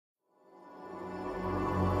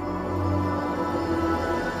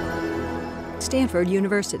Stanford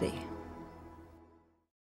University.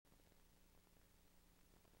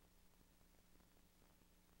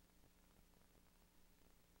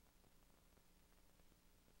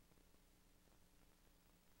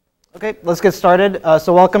 Okay, let's get started.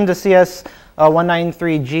 So welcome to CS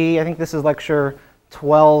 193G. I think this is lecture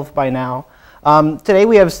 12 by now. Today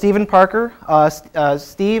we have Stephen Parker.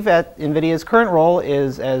 Steve at NVIDIA's current role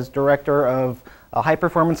is as Director of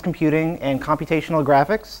High-Performance Computing and Computational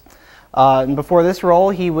Graphics. And before this role,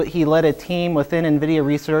 he led a team within NVIDIA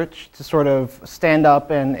Research to sort of stand up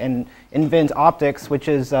and invent OptiX, which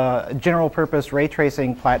is a general-purpose ray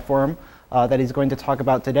tracing platform that he's going to talk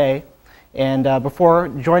about today. And before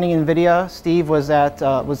joining NVIDIA, Steve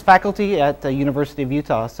was faculty at the University of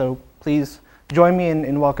Utah. So please join me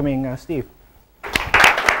in welcoming Steve.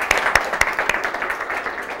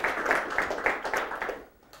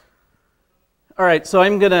 All right, so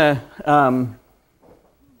I'm going to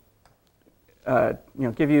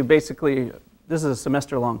give you basically, this is a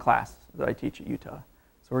semester-long class that I teach at Utah.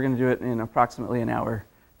 So we're going to do it in approximately an hour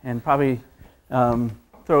and probably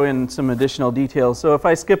throw in some additional details. So if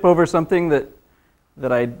I skip over something that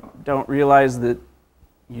I don't realize that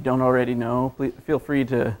you don't already know, please feel free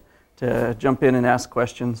to jump in and ask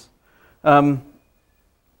questions. The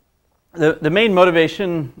main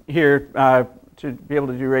motivation here to be able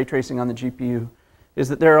to do ray tracing on the GPU is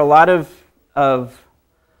that there are a lot of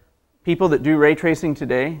people that do ray tracing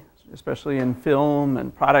today, especially in film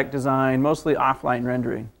and product design, mostly offline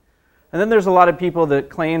rendering. And then there's a lot of people that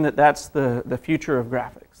claim that that's the future of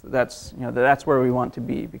graphics, that's where we want to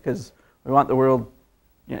be because we want the world,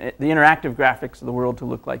 the interactive graphics of the world to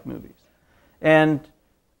look like movies. And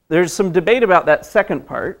there's some debate about that second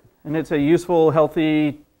part, and it's a useful,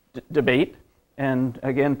 healthy debate. And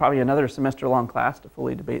again, probably another semester-long class to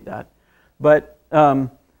fully debate that. But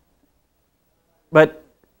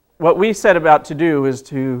what we set about to do is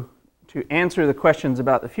to answer the questions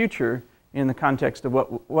about the future in the context of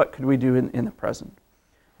what could we do in the present.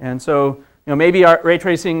 And so, maybe our ray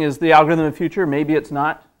tracing is the algorithm of the future, maybe it's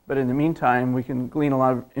not, but in the meantime, we can glean a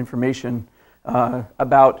lot of information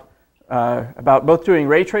about both doing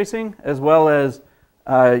ray tracing as well as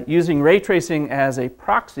using ray tracing as a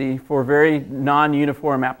proxy for very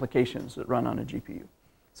non-uniform applications that run on a GPU.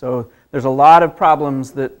 So there's a lot of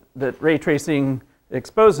problems that ray tracing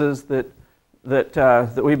exposes that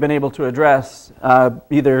we've been able to address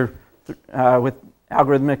either with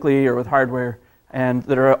algorithmically or with hardware, and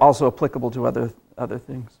that are also applicable to other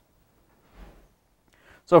things.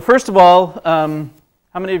 So first of all,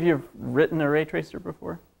 how many of you have written a ray tracer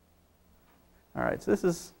before? All right, so this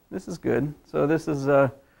is good. So this is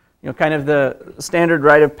kind of the standard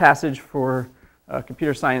rite of passage for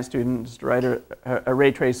computer science students to write a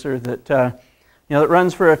ray tracer that that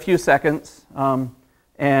runs for a few seconds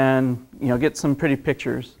and gets some pretty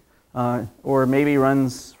pictures, or maybe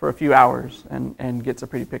runs for a few hours and gets a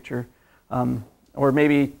pretty picture, or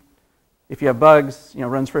maybe if you have bugs,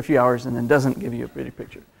 runs for a few hours and then doesn't give you a pretty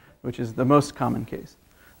picture, which is the most common case.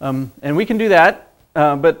 And we can do that.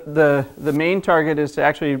 But the main target is to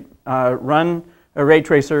actually run a ray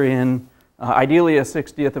tracer in ideally a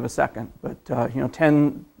 1/60th of a second, but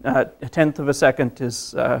a tenth of a second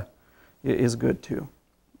is good too.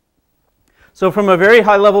 So from a very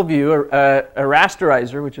high level view, a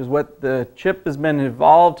rasterizer, which is what the chip has been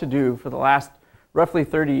evolved to do for the last roughly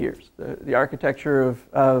 30 years. The architecture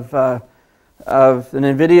of an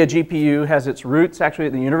NVIDIA GPU has its roots actually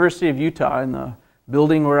at the University of Utah in the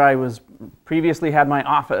building where I was previously had my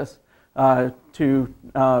office, and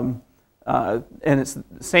it's the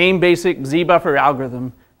same basic Z-buffer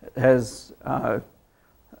algorithm has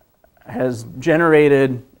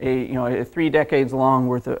generated a 3 decades long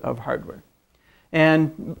worth of hardware.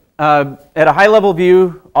 And at a high level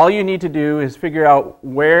view, all you need to do is figure out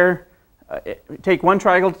where, take one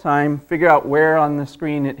triangle at a time, figure out where on the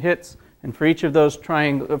screen it hits, and for each of those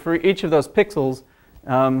pixels,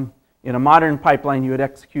 in a modern pipeline, you would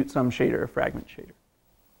execute some shader, a fragment shader.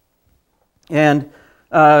 And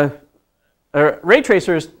a ray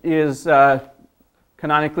tracer is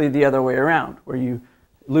canonically the other way around, where you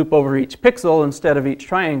loop over each pixel instead of each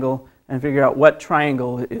triangle and figure out what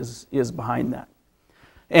triangle is behind that.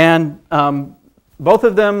 And both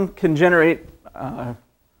of them can generate,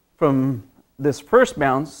 from this first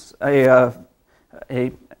bounce, a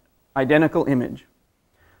identical image.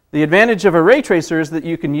 The advantage of a ray tracer is that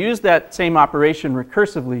you can use that same operation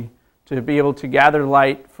recursively to be able to gather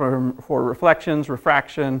light for reflections,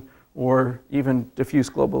 refraction, or even diffuse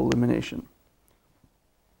global illumination.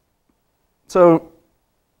 So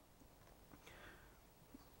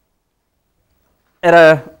at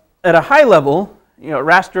a high level,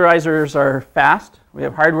 rasterizers are fast. We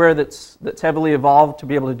have hardware that's heavily evolved to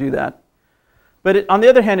be able to do that. But on the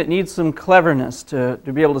other hand, it needs some cleverness to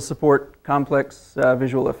be able to support complex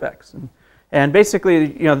visual effects. And basically,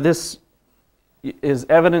 this is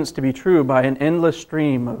evidenced to be true by an endless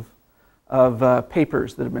stream of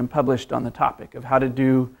papers that have been published on the topic of how to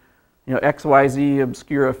do XYZ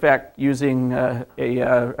obscure effect using a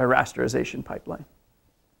rasterization pipeline.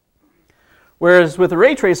 Whereas with a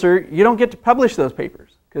ray tracer, you don't get to publish those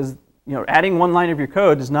papers because adding one line of your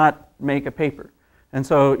code does not make a paper. And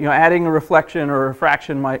so adding a reflection or a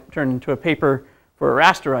refraction might turn into a paper for a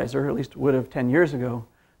rasterizer, at least it would have 10 years ago,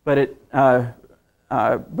 but it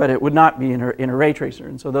would not be in a ray tracer.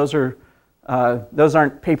 And so those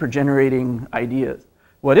aren't paper generating ideas.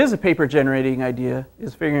 What is a paper generating idea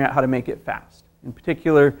is figuring out how to make it fast. In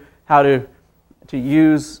particular, how to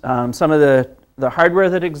use some of the hardware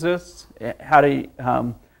that exists, how to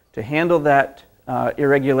handle that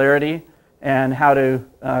irregularity, and how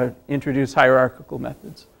to introduce hierarchical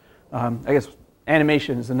methods. I guess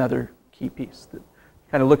animation is another key piece. That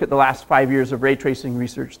kind of look at the last 5 years of ray tracing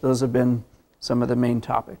research. Those have been some of the main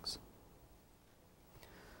topics.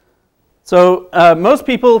 So most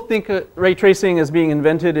people think ray tracing is being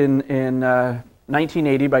invented in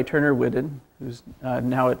 1980 by Turner Whitted, who's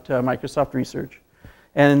now at Microsoft Research.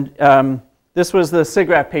 And this was the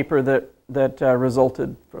SIGGRAPH paper that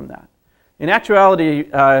resulted from that. In actuality,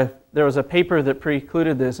 there was a paper that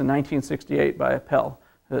precluded this in 1968 by Appel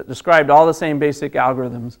that described all the same basic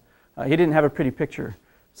algorithms. He didn't have a pretty picture.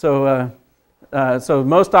 So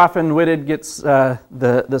most often Whitted gets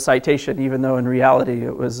the citation, even though in reality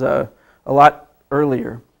it was a lot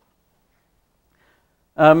earlier.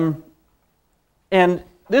 And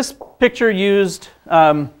this picture used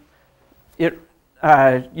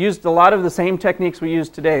used a lot of the same techniques we use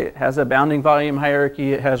today. It has a bounding volume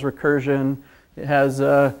hierarchy, it has recursion, it has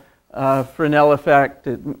a Fresnel effect,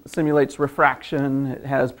 it simulates refraction, it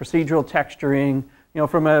has procedural texturing.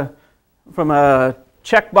 From a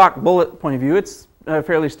checkbox bullet point of view, it's a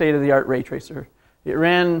fairly state-of-the-art ray tracer. It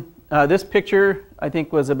ran, this picture I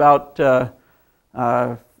think was about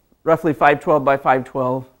roughly 512 by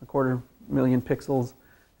 512, a 250,000 pixels.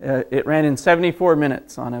 It ran in 74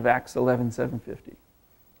 minutes on a VAX 11750.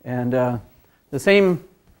 And the same,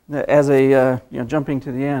 as a, jumping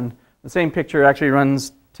to the end, the same picture actually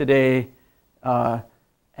runs today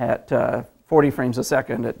at 40 frames a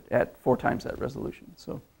second at 4 times that resolution.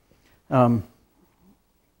 So,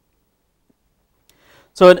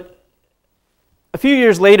 a few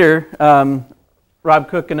years later, Rob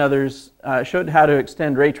Cook and others showed how to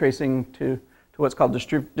extend ray tracing to what's called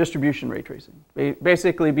distribution ray tracing.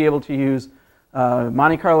 Basically be able to use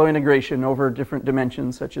Monte Carlo integration over different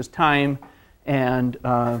dimensions such as time and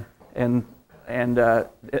an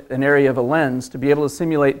area of a lens to be able to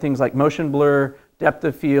simulate things like motion blur, depth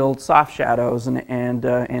of field, soft shadows, and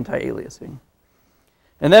anti-aliasing.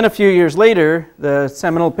 And then a few years later, the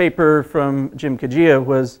seminal paper from Jim Kajia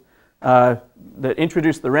was that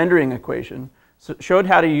introduced the rendering equation, showed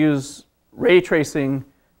how to use ray tracing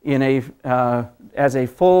in as a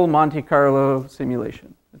full Monte Carlo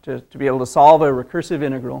simulation to be able to solve a recursive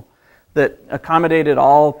integral that accommodated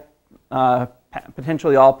all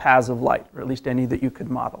potentially all paths of light, or at least any that you could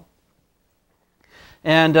model.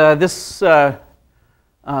 And this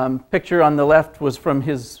picture on the left was from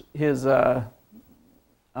his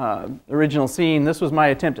original scene. This was my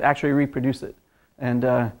attempt to actually reproduce it.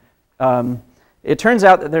 And it turns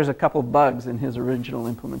out that there's a couple bugs in his original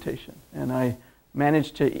implementation. And I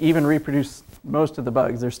managed to even reproduce most of the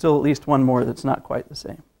bugs. There's still at least one more that's not quite the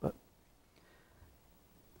same. But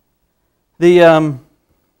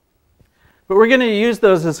we're going to use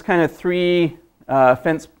those as kind of 3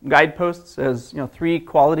 fence guideposts, as 3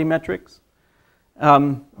 quality metrics.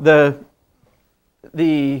 The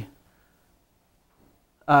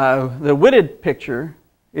Whitted picture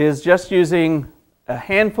is just using a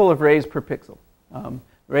handful of rays per pixel.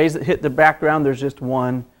 Rays that hit the background, there's just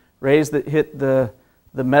 1. Rays that hit the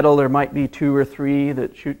metal, there might be 2 or 3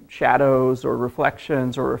 that shoot shadows or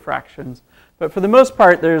reflections or refractions. But for the most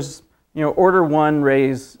part, there's order 1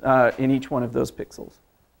 rays in each one of those pixels.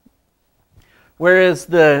 Whereas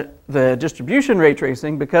the distribution ray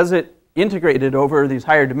tracing, because it integrated over these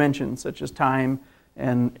higher dimensions such as time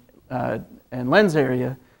and lens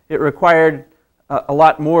area, it required a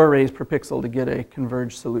lot more rays per pixel to get a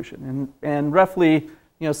converged solution. And roughly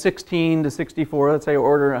 16 to 64, let's say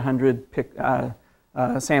order 100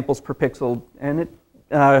 samples per pixel. And it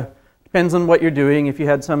depends on what you're doing. If you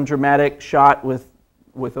had some dramatic shot with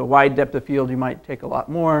a wide depth of field, you might take a lot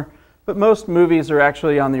more. But most movies are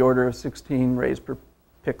actually on the order of 16 rays per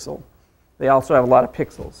pixel. they also have a lot of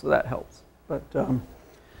pixels, so that helps. But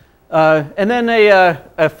and then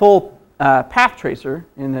a full path tracer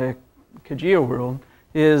in the Kageo world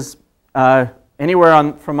is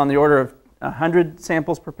anywhere from on the order of 100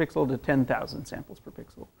 samples per pixel to 10,000 samples per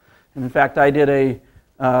pixel. And in fact, I did a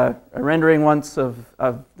rendering once of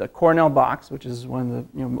the Cornell box, which is one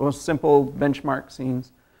of the most simple benchmark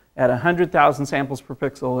scenes, at 100,000 samples per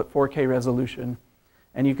pixel at 4K resolution,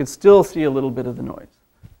 and you could still see a little bit of the noise.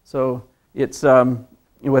 So it's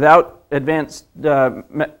without advanced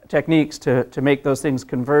techniques to make those things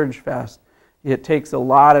converge fast, it takes a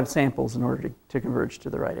lot of samples in order to converge to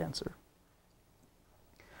the right answer.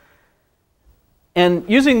 And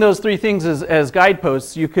using those three things as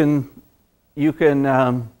guideposts, you can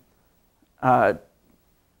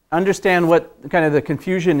understand what kind of the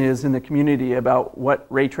confusion is in the community about what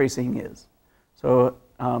ray tracing is. So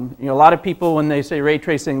a lot of people, when they say ray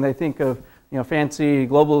tracing, they think of fancy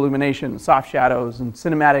global illumination, soft shadows, and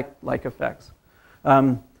cinematic-like effects.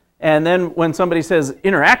 And then when somebody says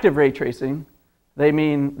interactive ray tracing,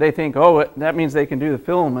 they think, oh, that means they can do the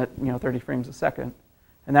film at 30 frames a second,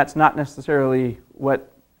 and that's not necessarily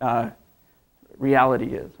what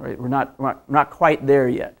reality is. Right? We're not quite there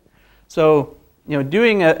yet. So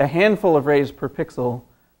doing a handful of rays per pixel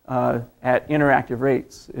at interactive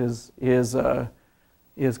rates is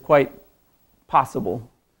quite possible,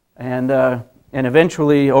 and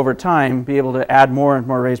eventually over time be able to add more and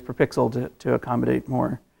more rays per pixel to accommodate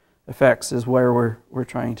more effects is where we're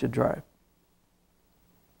trying to drive.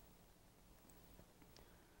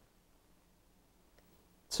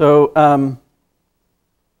 So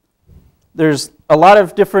there's a lot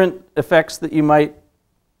of different effects that you might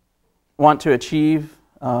want to achieve,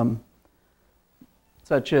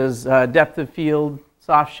 such as depth of field,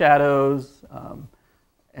 soft shadows,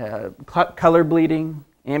 color bleeding,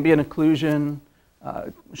 ambient occlusion,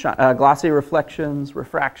 glossy reflections,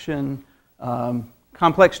 refraction.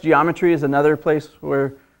 Complex geometry is another place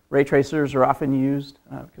where ray tracers are often used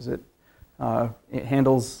because it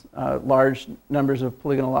handles large numbers of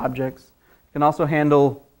polygonal objects. It can also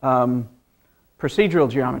handle procedural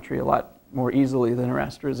geometry a lot more easily than a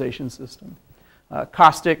rasterization system.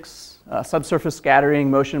 Caustics, subsurface scattering,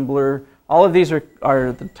 motion blur, all of these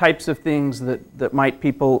are the types of things that might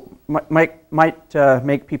make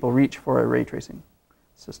people reach for a ray tracing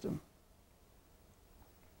system.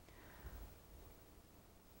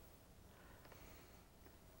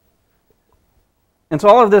 And so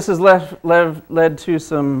all of this has led to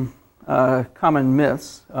some common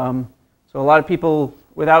myths. So a lot of people,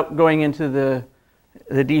 without going into the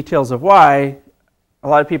details of why, a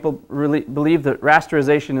lot of people really believe that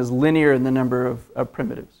rasterization is linear in the number of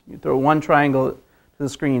primitives. You throw one triangle to the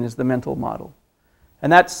screen is the mental model. And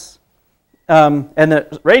that's, and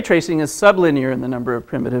the ray tracing is sublinear in the number of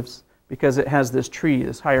primitives because it has this tree,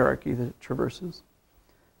 this hierarchy that it traverses.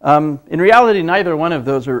 In reality, neither one of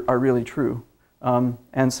those are really true.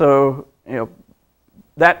 And so,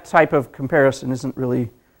 that type of comparison isn't really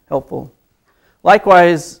helpful.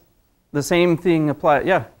 Likewise, the same thing applies.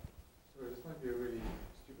 Yeah? Sorry, this might be a really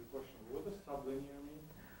stupid question. What does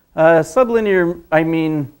sublinear mean? Sublinear, I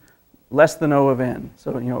mean less than O of n.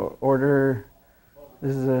 So, order,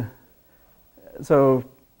 this is a, so,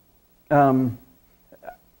 I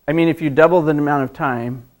mean, if you double the amount of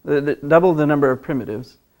time, double the number of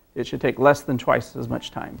primitives, it should take less than twice as much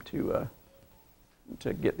time to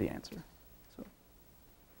get the answer. So,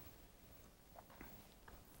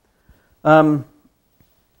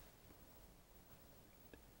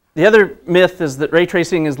 the other myth is that ray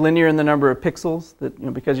tracing is linear in the number of pixels,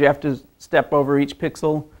 that because you have to step over each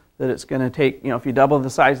pixel, that it's going to take, if you double the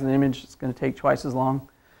size of the image, it's going to take twice as long.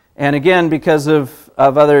 And again, because of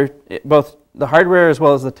both the hardware as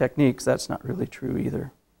well as the techniques, that's not really true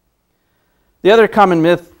either. The other common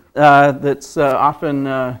myth that's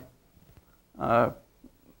often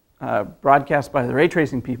broadcast by the ray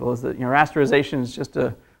tracing people is that rasterization is just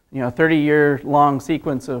a 30-year-long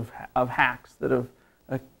sequence of hacks that have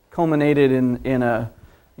culminated in an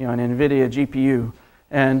NVIDIA GPU,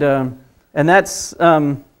 and that's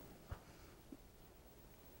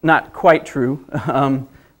not quite true.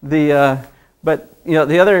 But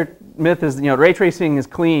the other myth is ray tracing is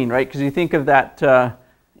clean, right? Because you think of that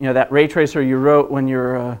that ray tracer you wrote when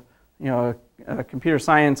you're a computer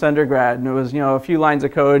science undergrad, and it was a few lines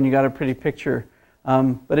of code and you got a pretty picture.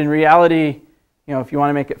 But in reality, if you want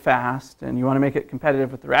to make it fast and you want to make it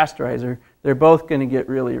competitive with the rasterizer, they're both going to get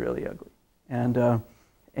really, really ugly.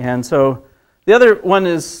 And so the other one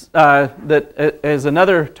is that is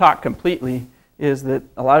another talk completely, is that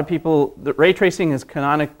a lot of people, that ray tracing is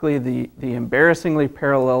canonically the embarrassingly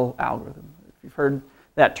parallel algorithm. If you've heard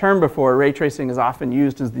that term before, ray tracing is often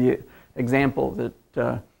used as the example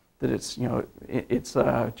that it's, you know, it's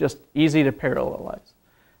just easy to parallelize.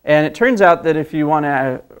 And it turns out that if you want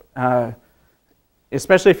to,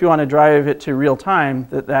 especially if you want to drive it to real time,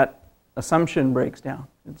 that assumption breaks down.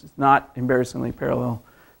 It's not embarrassingly parallel,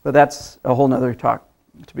 but that's a whole nother talk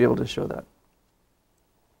to be able to show that.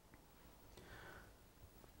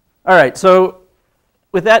 All right, so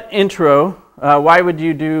with that intro, why would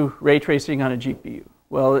you do ray tracing on a GPU?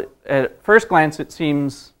 Well, at first glance, it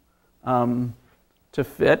seems to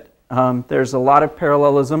fit. There's a lot of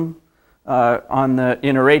parallelism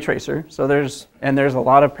in a ray tracer. So there's a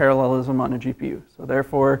lot of parallelism on a GPU. So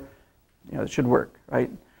therefore, you know, it should work,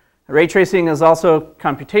 right? Ray tracing is also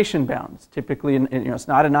computation bound. It's typically, you know, it's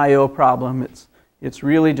not an I/O problem. It's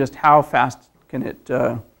really just how fast can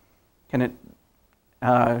it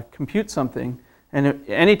compute something. And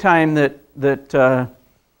any time that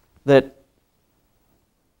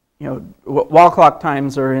you know, wall clock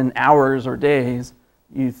times are in hours or days,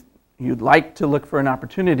 you'd like to look for an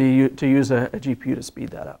opportunity to use a GPU to speed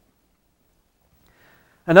that up.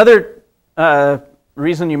 Another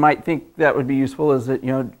reason you might think that would be useful is that,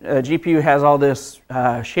 you know, a GPU has all this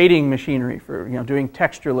shading machinery for, you know, doing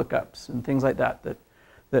texture lookups and things like that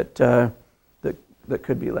that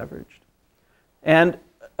could be leveraged. And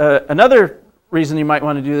another reason you might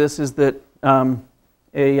want to do this is that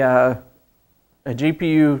a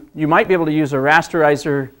GPU, you might be able to use a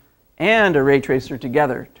rasterizer and a ray tracer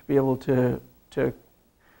together to be able to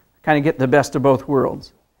kind of get the best of both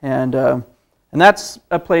worlds. And that's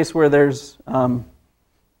a place where there's a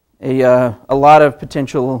lot of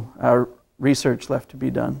potential research left to be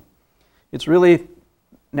done. It's really,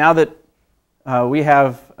 now that we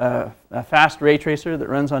have a fast ray tracer that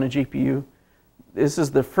runs on a GPU, this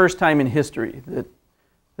is the first time in history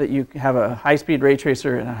that you have a high-speed ray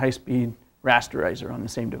tracer and a high-speed rasterizer on the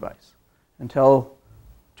same device. Until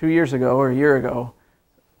 2 years ago or a year ago,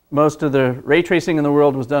 most of the ray tracing in the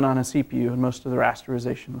world was done on a CPU, and most of the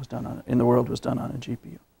rasterization was done in the world was done on a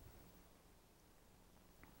GPU.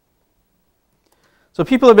 So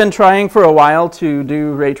people have been trying for a while to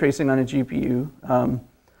do ray tracing on a GPU.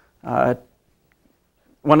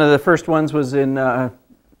 One of the first ones was in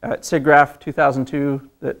at SIGGRAPH 2002,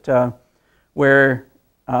 where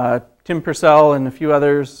Tim Purcell and a few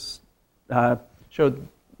others showed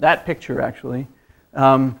that picture, actually.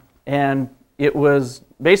 And it was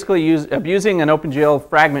basically abusing an OpenGL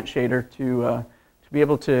fragment shader to be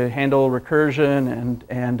able to handle recursion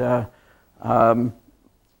and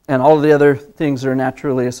all of the other things that are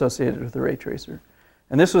naturally associated with the ray tracer.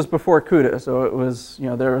 And this was before CUDA, so it was, you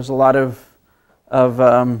know, there was a lot of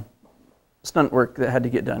stunt work that had to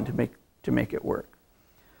get done to make it work.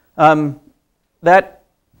 That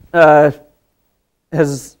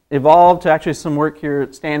has evolved to actually some work here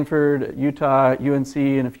at Stanford, at Utah, at UNC,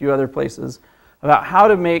 and a few other places about how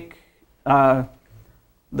to make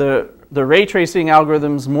the ray tracing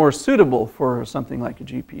algorithms more suitable for something like a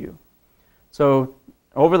GPU. So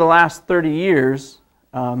over the last 30 years,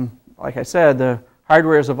 like I said, the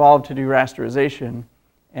hardware has evolved to do rasterization,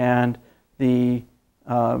 and a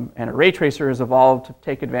ray tracer has evolved to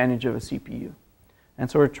take advantage of a CPU. And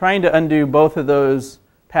so we're trying to undo both of those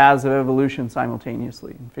paths of evolution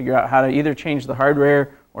simultaneously and figure out how to either change the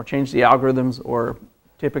hardware or change the algorithms, or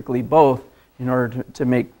typically both, in order to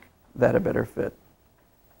make that a better fit.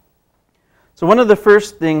 So one of the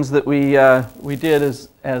first things that we did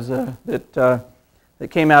that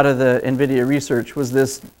came out of the NVIDIA research was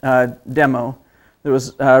this demo that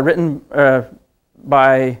was written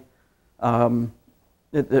by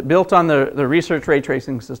it built on the research ray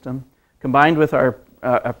tracing system, combined with our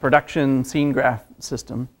production scene graph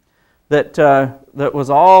system that was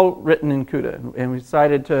all written in CUDA. And we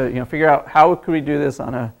decided to, you know, figure out how could we do this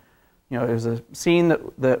on a, you know, it was a scene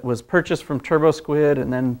that was purchased from TurboSquid,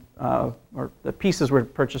 and then, or the pieces were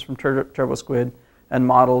purchased from TurboSquid and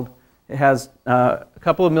modeled. It has a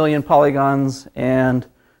couple of million polygons and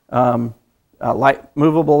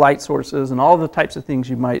movable light sources and all the types of things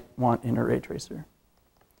you might want in a ray tracer.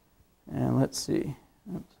 And let's see.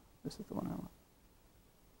 Oops, this is the one I want.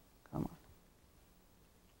 Come on.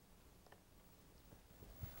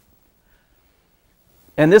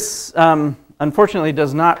 And this, unfortunately,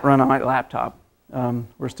 does not run on my laptop.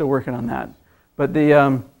 We're still working on that. But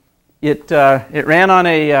it ran on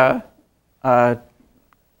a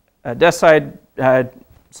desk side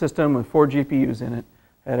system with 4 GPUs in it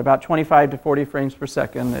at about 25 to 40 frames per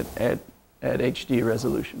second at HD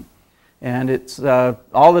resolution. And it's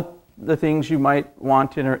all the things you might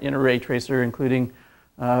want in a ray tracer, including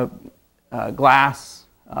glass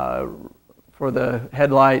for the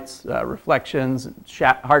headlights, reflections,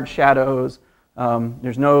 hard shadows.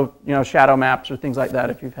 There's no shadow maps or things like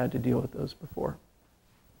that if you've had to deal with those before.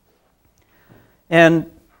 And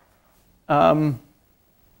to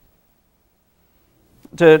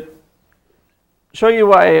show you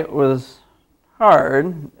why it was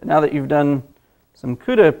hard, now that you've done some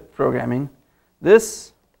CUDA programming,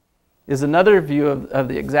 this is another view of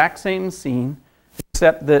the exact same scene,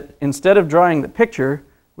 except that instead of drawing the picture,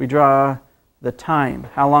 we draw the time.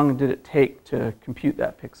 How long did it take to compute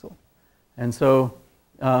that pixel? And so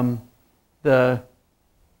the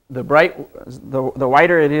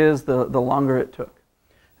wider it is, the longer it took.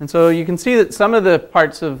 And so you can see that some of the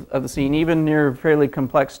parts of the scene, even near fairly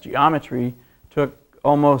complex geometry, took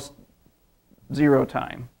almost 0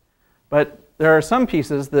 time. But there are some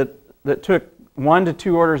pieces that took 1 to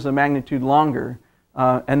 2 orders of magnitude longer,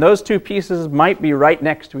 and those two pieces might be right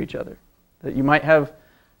next to each other. That you might have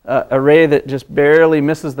a ray that just barely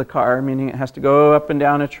misses the car, meaning it has to go up and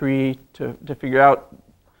down a tree to figure out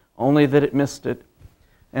only that it missed it.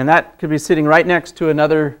 And that could be sitting right next to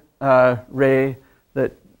another ray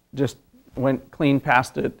that just went clean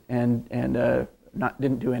past it and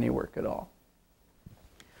didn't do any work at all.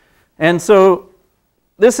 And so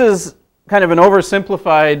this is kind of an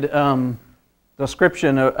oversimplified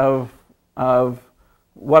description of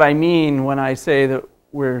what I mean when I say that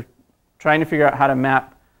we're trying to figure out how to map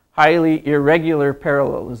highly irregular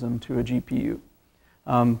parallelism to a GPU.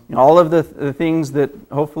 All of the things that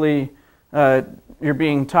hopefully you're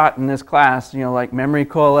being taught in this class, like memory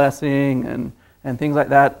coalescing and things like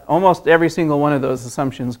that, almost every single one of those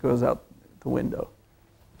assumptions goes out the window.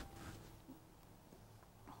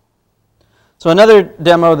 So another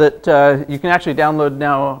demo that you can actually download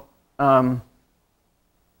now off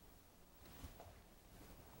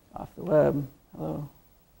the web,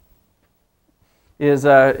 is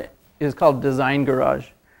called Design Garage.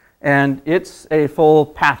 And it's a full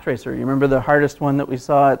path tracer. You remember the hardest one that we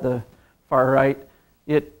saw at the far right?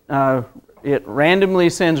 It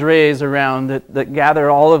randomly sends rays around that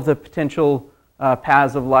gather all of the potential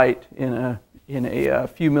paths of light in a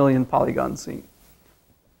few million polygon scene.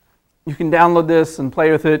 You can download this and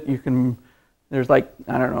play with it. There's like,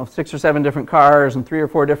 I don't know, 6 or 7 different cars and 3 or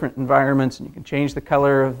 4 different environments, and you can change the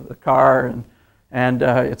color of the car, and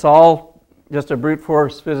it's all just a brute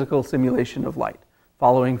force physical simulation of light,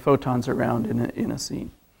 following photons around in a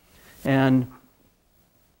scene. And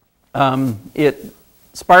it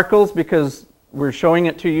sparkles because we're showing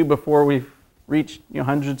it to you before we've reached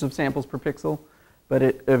hundreds of samples per pixel, but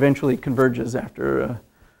it eventually converges after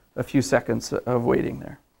a few seconds of waiting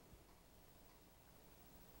there.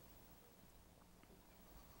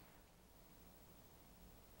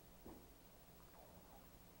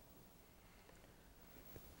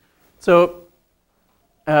 So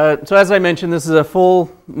as I mentioned, this is a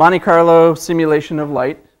full Monte Carlo simulation of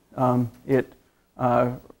light.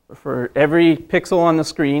 For every pixel on the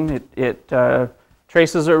screen, it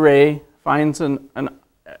traces a ray, finds an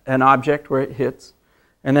object where it hits,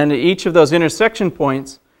 and then at each of those intersection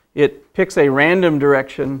points, it picks a random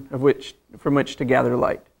direction from which to gather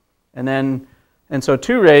light. And so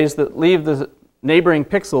 2 rays that leave the neighboring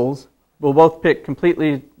pixels will both pick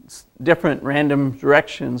completely different random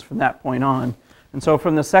directions from that point on. And so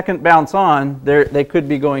from the second bounce on, they could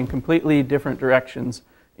be going completely different directions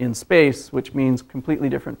in space, which means completely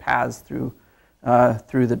different paths through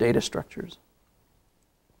the data structures.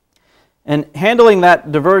 And handling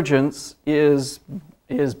that divergence is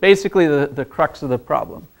basically the crux of the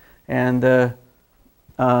problem. And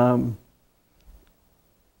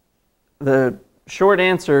the short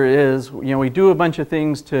answer is, we do a bunch of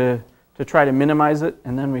things to try to minimize it,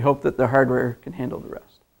 and then we hope that the hardware can handle the rest.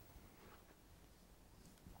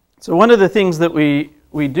 So one of the things that we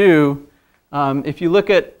do, if you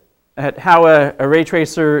look at how a ray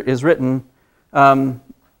tracer is written,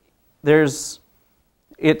 it's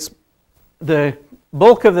the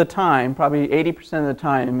bulk of the time, probably 80% of the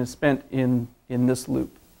time, is spent in this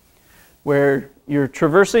loop, where you're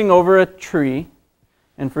traversing over a tree,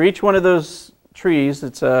 and for each one of those trees,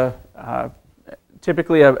 it's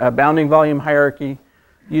typically a bounding volume hierarchy.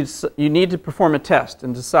 You need to perform a test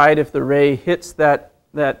and decide if the ray hits that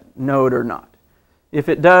node or not. If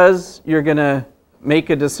it does, you're going to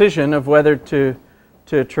make a decision of whether to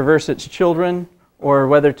traverse its children or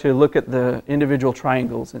whether to look at the individual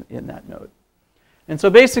triangles in that node. And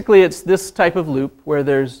so basically it's this type of loop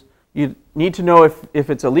where you need to know if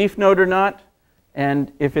it's a leaf node or not,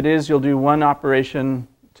 and if it is, you'll do one operation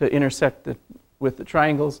to intersect with the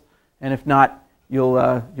triangles, and if not, you'll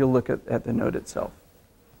look at the node itself.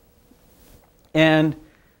 And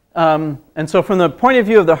and so from the point of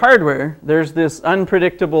view of the hardware, there's this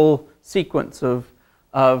unpredictable sequence of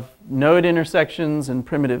node intersections and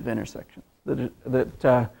primitive intersections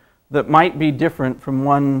that might be different from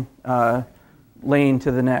one lane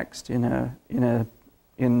to the next in a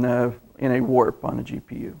warp on a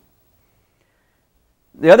GPU.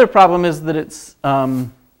 The other problem is that it's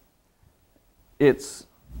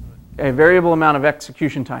a variable amount of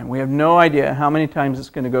execution time. We have no idea how many times it's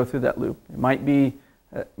going to go through that loop. It might be,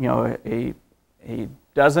 a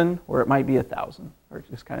dozen, or it might be 1,000, or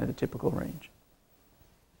just kind of the typical range.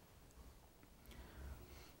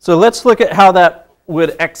 So let's look at how that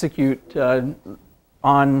would execute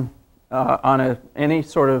on any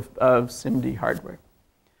sort of SIMD hardware.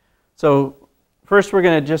 So first, we're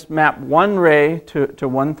going to just map one ray to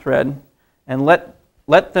one thread, and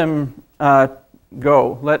let them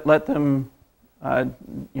go. Let them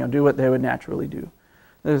do what they would naturally do.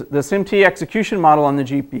 The SIMT execution model on the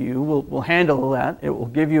GPU will handle that. It will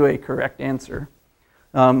give you a correct answer,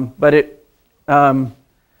 but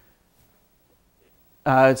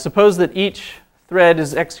suppose that each thread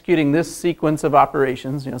is executing this sequence of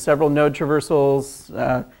operations. Several node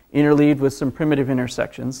traversals interleaved with some primitive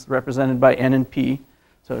intersections represented by N and P.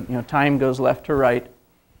 So time goes left to right.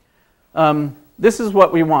 This is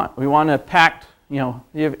what we want. We want a packed.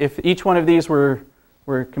 If each one of these were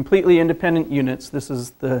completely independent units, this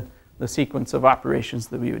is the sequence of operations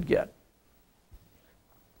that we would get.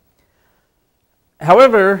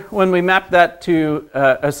 However, when we map that to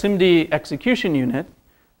a SIMD execution unit,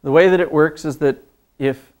 the way that it works is that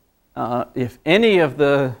if any of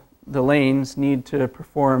the lanes need to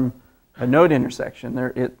perform a node intersection,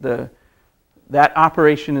 that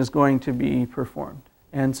operation is going to be performed.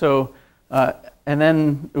 And so, and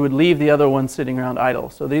then it would leave the other one sitting around idle.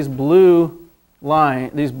 So these blue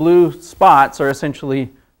spots are essentially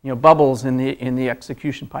bubbles in the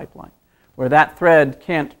execution pipeline, where that thread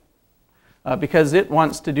can't, because it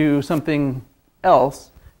wants to do something else,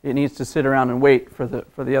 it needs to sit around and wait for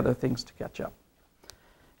the other things to catch up.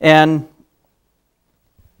 And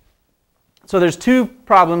so there's two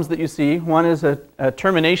problems that you see. One is a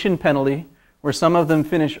termination penalty, where some of them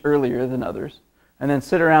finish earlier than others, and then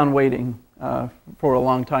sit around waiting for a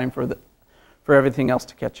long time for everything else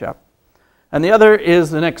to catch up. And the other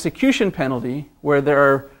is an execution penalty, where there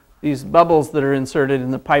are these bubbles that are inserted in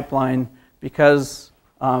the pipeline because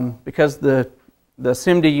the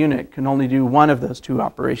SIMD unit can only do one of those two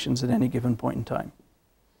operations at any given point in time.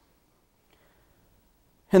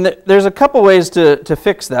 And there's a couple ways to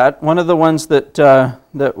fix that. One of the ones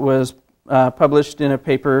that was published in a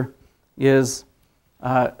paper is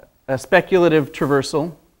a speculative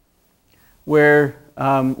traversal, where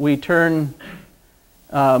we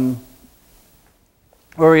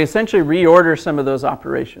essentially reorder some of those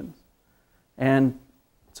operations. And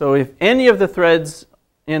so if any of the threads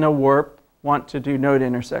in a warp want to do node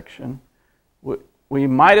intersection, we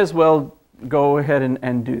might as well go ahead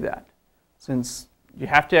and do that, since you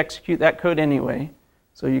have to execute that code anyway.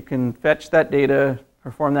 So you can fetch that data,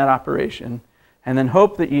 perform that operation, and then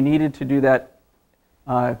hope that you needed to do that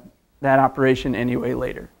operation anyway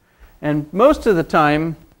later. And most of the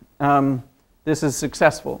time, this is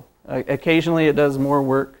successful. Occasionally it does more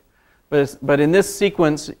work, but in this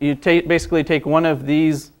sequence, you basically take one of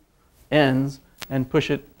these ends and push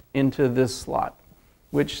it into this slot,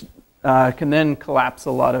 which can then collapse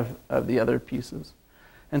a lot of the other pieces.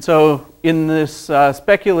 And so in this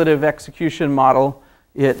speculative execution model,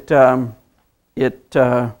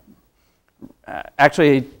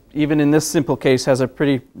 actually, even in this simple case, has a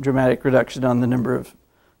pretty dramatic reduction on the number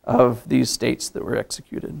of these states that were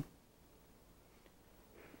executed.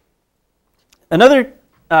 Another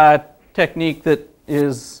technique that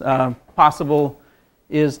is possible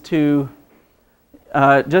is to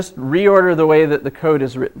just reorder the way that the code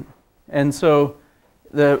is written. And so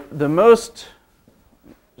the most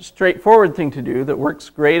straightforward thing to do that works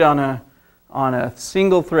great on a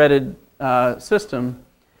single-threaded system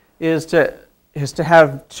is to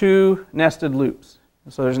have two nested loops.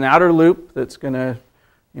 So there's an outer loop that's going to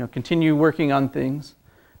continue working on things,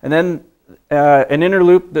 and then an inner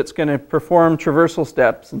loop that's going to perform traversal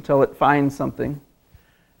steps until it finds something,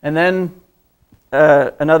 and then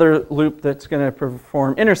another loop that's going to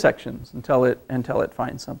perform intersections until it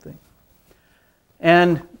finds something.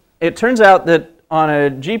 And it turns out that on a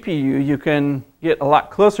GPU you can get a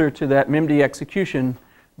lot closer to that MIMD execution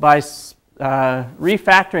by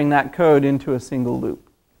refactoring that code into a single loop.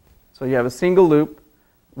 So you have a single loop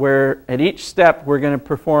where at each step we're going to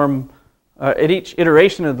perform, at each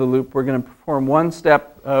iteration of the loop, we're going to perform one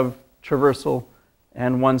step of traversal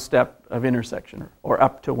and one step of intersection, or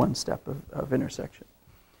up to one step of intersection.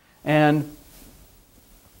 And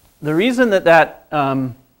the reason that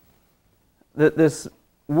this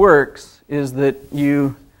works is that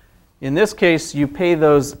in this case, you pay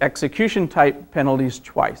those execution type penalties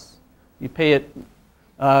twice. You pay it,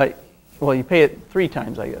 well, you pay it 3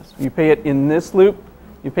 times, I guess. You pay it in this loop,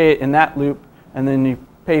 you pay it in that loop, and then you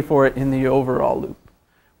pay for it in the overall loop.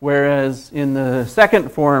 Whereas in the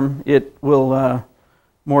second form, it will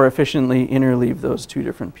more efficiently interleave those 2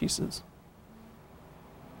 different pieces.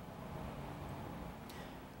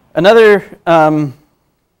 Another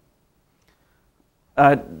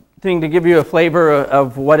thing to give you a flavor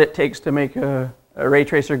of what it takes to make a ray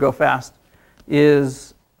tracer go fast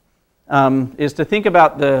is to think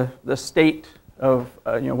about the state of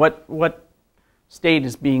what state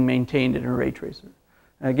is being maintained in a ray tracer.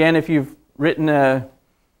 Again, if you've written a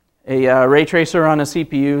ray tracer on a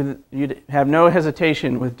CPU, you'd have no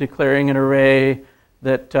hesitation with declaring an array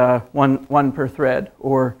that one per thread.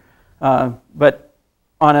 But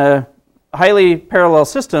on a highly parallel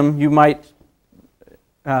system, you might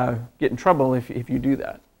get in trouble if you do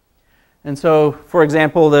that. And so, for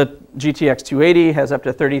example, the GTX 280 has up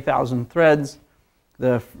to 30,000 threads.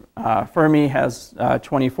 The Fermi has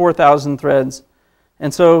 24,000 threads.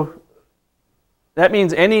 And so that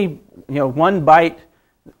means any 1 byte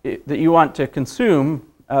that you want to consume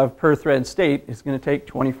per thread state is going to take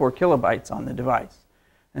 24 kilobytes on the device.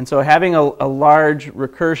 And so having a large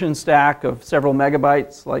recursion stack of several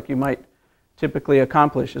megabytes like you might typically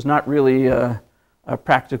accomplish is not really a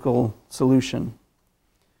practical solution.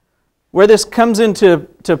 Where this comes into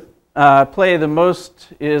play the most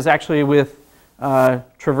is actually with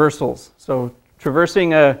traversals. So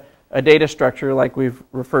traversing a data structure like we've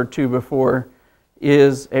referred to before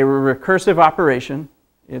is a recursive operation.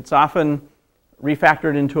 It's often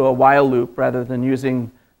refactored into a while loop rather than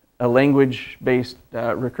using a language-based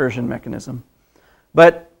recursion mechanism.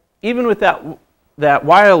 But even with that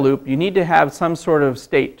while loop, you need to have some sort of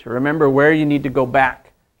state to remember where you need to go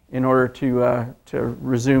back in order to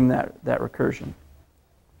resume that recursion.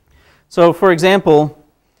 So for example,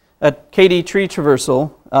 a KD tree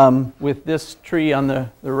traversal with this tree on the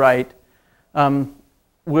right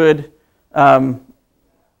would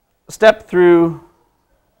step through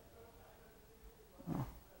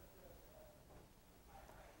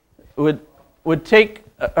would take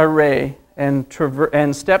an array and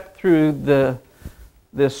step through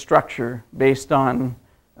this structure based on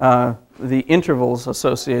the intervals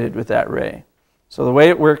associated with that array. So the way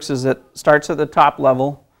it works is it starts at the top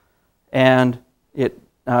level and it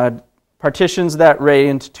partitions that array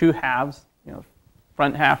into 2 halves,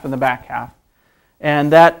 front half and the back half.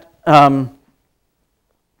 And that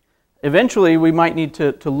eventually we might need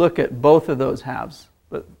to look at both of those halves.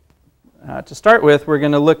 But to start with, we're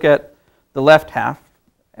going to look at the left half,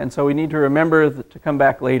 and so we need to remember to come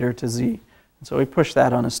back later to Z. And so we push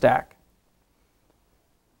that on a stack.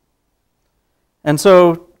 And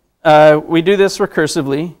so we do this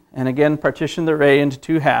recursively, and again partition the array into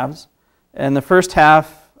 2 halves. And the first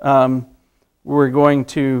half, we're going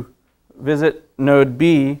to visit node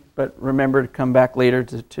B, but remember to come back later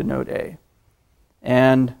to node A.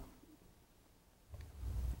 And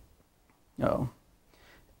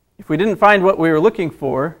if we didn't find what we were looking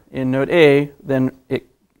for in node A, then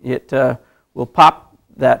it will pop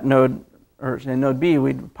that node, or in node B,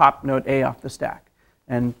 we'd pop node A off the stack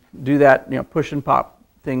and do that, push and pop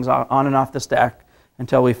things on and off the stack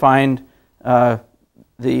until we find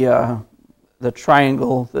the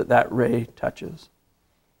triangle that array touches.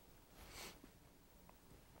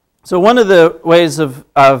 So one of the ways of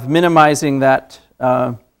minimizing that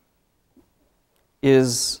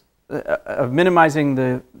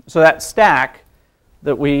so that stack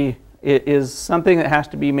it is something that has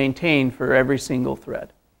to be maintained for every single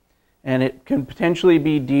thread. And it can potentially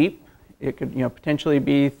be deep. It could potentially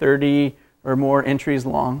be 30 or more entries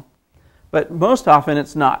long. But most often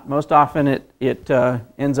it's not. Most often it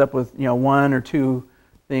ends up with 1 or 2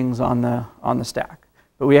 things on the stack.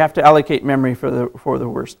 But we have to allocate memory for the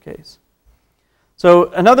worst case.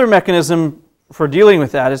 So another mechanism for dealing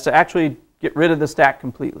with that is to actually get rid of the stack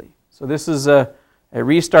completely. So this is a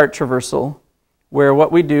restart traversal where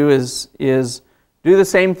what we do is do the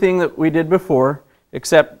same thing that we did before,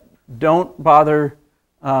 except don't bother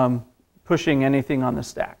pushing anything on the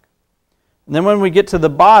stack. And then when we get to the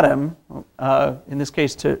bottom, in this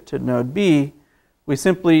case to node B, we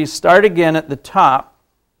simply start again at the top,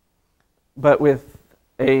 but with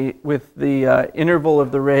the interval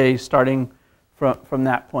of the array starting from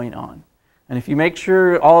that point on. And if you make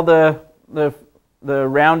sure all the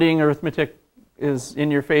rounding arithmetic is in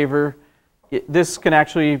your favor, this can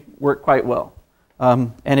actually work quite well.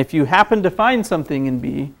 And if you happen to find something in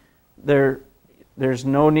B, there's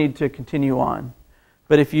no need to continue on.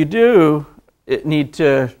 But if you do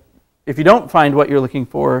if you don't find what you're looking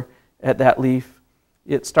for at that leaf,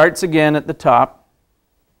 it starts again at the top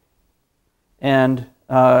and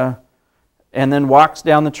then walks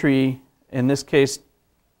down the tree, in this case,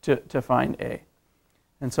 to find A.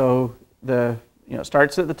 And so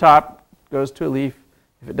starts at the top, goes to a leaf.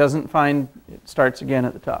 If it doesn't find, it starts again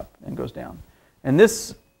at the top and goes down. And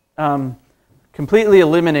this completely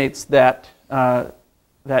eliminates that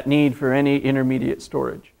need for any intermediate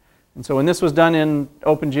storage. And so when this was done in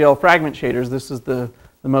OpenGL fragment shaders, this is the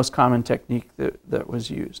most common technique that was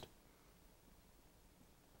used.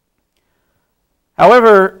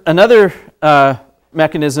 However, another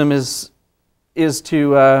mechanism is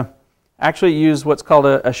to actually use what's called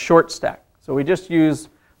a short stack. So we just use,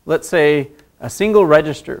 let's say, a single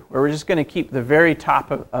register where we're just going to keep the very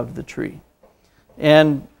top of the tree.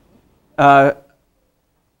 And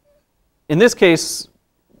in this case,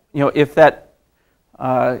 if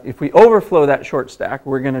we overflow that short stack,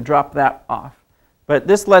 we're going to drop that off. But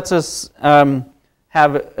this lets us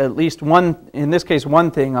have at least one, in this case,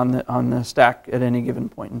 one thing on the stack at any given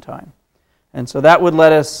point in time. And so that would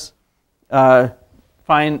let us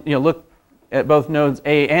look at both nodes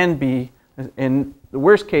A and B. In the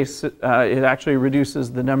worst case, it actually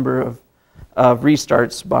reduces the number of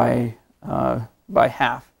restarts by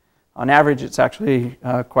half. On average, it's actually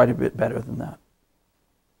quite a bit better than that.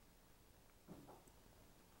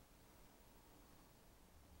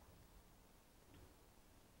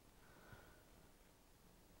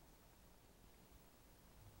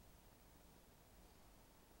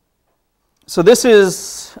 So this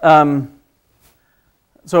is, and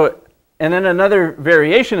then another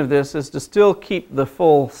variation of this is to still keep the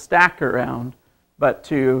full stack around, but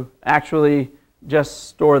to actually just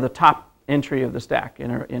store the top entry of the stack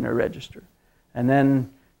in a register. And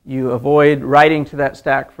then you avoid writing to that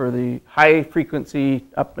stack for the high frequency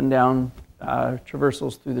up and down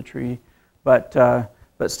traversals through the tree, but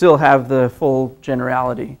still have the full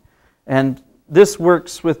generality. And this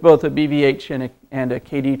works with both a BVH and a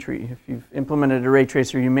KD tree. If you've implemented a ray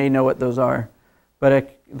tracer, you may know what those are.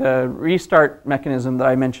 But the restart mechanism that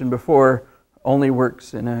I mentioned before only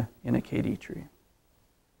works in a KD tree.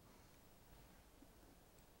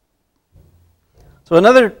 So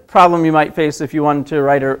another problem you might face if you wanted to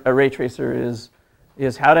write a ray tracer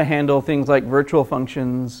is how to handle things like virtual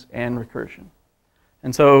functions and recursion.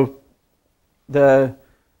 And so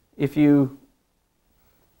if you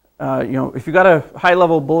got a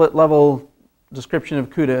high-level, bullet-level description of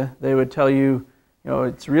CUDA, they would tell you,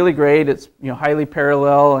 it's really great, it's highly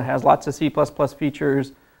parallel, it has lots of C++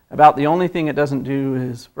 features. About the only thing it doesn't do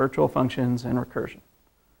is virtual functions and recursion.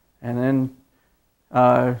 And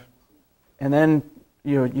then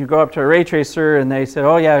you go up to a ray tracer and they said,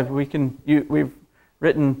 oh yeah, we've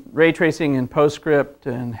written ray tracing in PostScript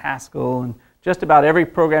and Haskell and just about every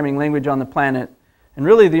programming language on the planet. And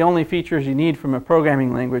really the only features you need from a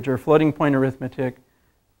programming language are floating point arithmetic,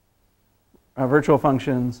 virtual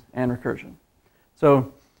functions, and recursion.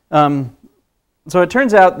 So it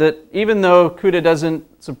turns out that even though CUDA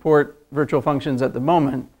doesn't support virtual functions at the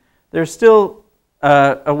moment, there's still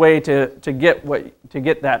a way to get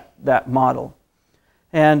that model.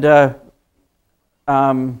 And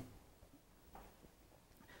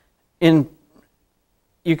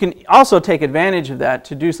you can also take advantage of that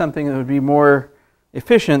to do something that would be more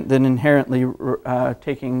efficient than inherently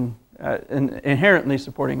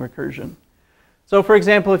supporting recursion. So for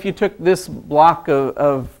example, if you took this block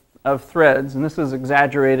of threads, and this is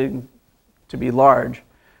exaggerated to be large,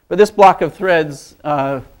 but this block of threads,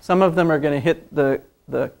 some of them are going to hit the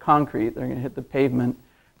concrete, they're going to hit the pavement,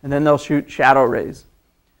 and then they'll shoot shadow rays.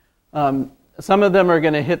 Some of them are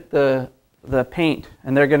going to hit the paint,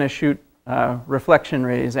 and they're going to shoot reflection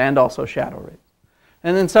rays and also shadow rays.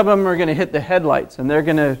 And then some of them are going to hit the headlights, and they're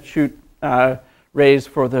going to shoot rays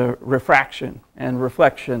for the refraction and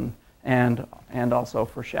reflection and also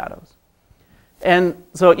for shadows. And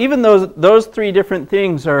so even though those three different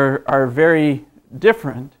things are very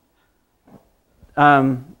different,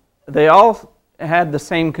 they all had the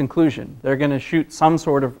same conclusion. They're going to shoot some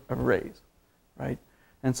sort of rays, right?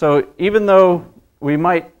 And so even though we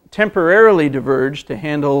might temporarily diverge to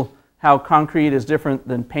handle how concrete is different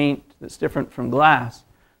than paint, that's different from glass,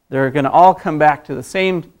 they're going to all come back to the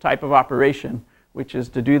same type of operation, which is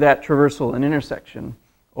to do that traversal and intersection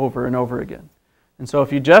over and over again. And so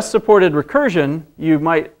if you just supported recursion,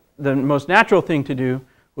 the most natural thing to do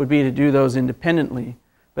would be to do those independently.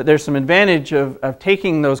 But there's some advantage of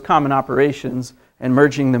taking those common operations and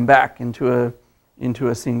merging them back into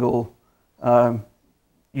a single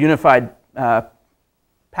unified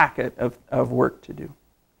packet of work to do.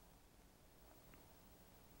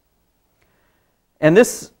 And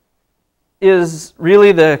this is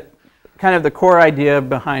really the kind of the core idea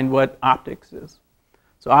behind what OptiX is.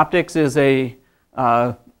 So OptiX is a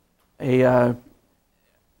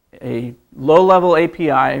low-level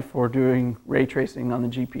API for doing ray tracing on the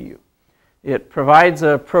GPU. It provides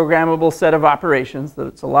a programmable set of operations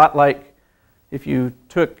that's a lot like if you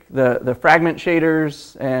took the fragment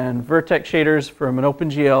shaders and vertex shaders from an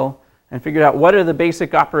OpenGL and figured out what are the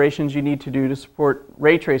basic operations you need to do to support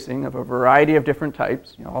ray tracing of a variety of different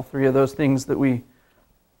types, you know, all three of those things that we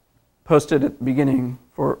posted at the beginning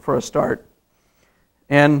for a start.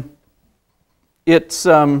 And it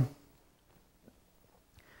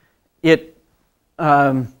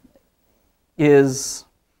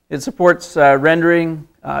supports rendering.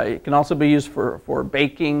 It can also be used for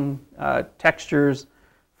baking textures,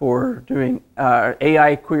 for doing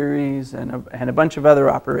AI queries, and a bunch of other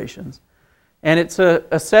operations. And it's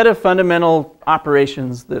a set of fundamental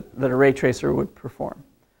operations that a ray tracer would perform.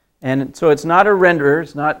 And so it's not a renderer.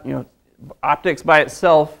 It's not, you know, OptiX by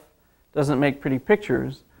itself doesn't make pretty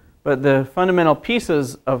pictures, but the fundamental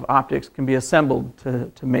pieces of OptiX can be assembled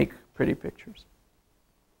to make pretty pictures.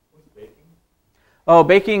 What's baking? Oh,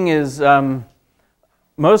 baking is,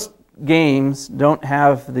 most games don't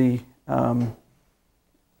have the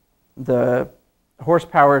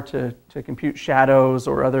horsepower to compute shadows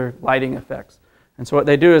or other lighting effects. And so what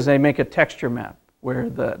they do is they make a texture map where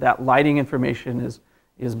that lighting information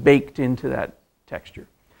is baked into that texture.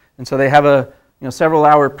 And so they have a several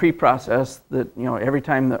hour pre-process that every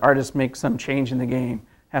time the artist makes some change in the game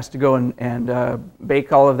has to go and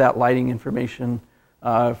bake all of that lighting information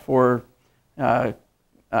for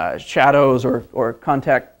shadows or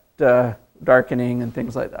contact darkening and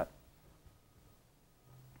things like that.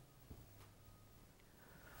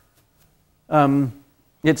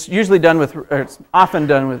 It's usually done with, or it's often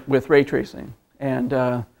done with ray tracing. And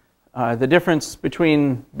the difference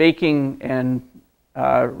between baking and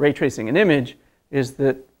ray tracing an image is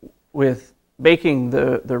that with baking,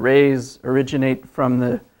 the rays originate from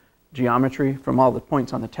the geometry, from all the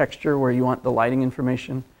points on the texture where you want the lighting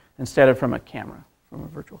information, instead of from a camera, from a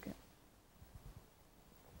virtual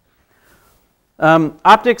camera.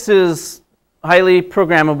 OptiX is highly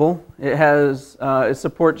programmable. It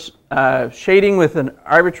supports shading with an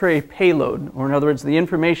arbitrary payload, or in other words, the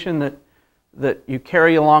information that you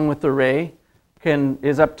carry along with the ray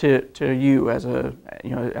is up to you as a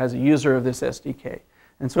user of this SDK.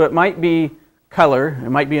 And so it might be color, it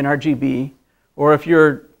might be an RGB, or if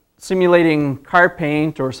you're simulating car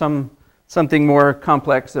paint or something more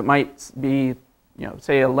complex, it might be,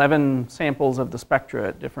 say 11 samples of the spectra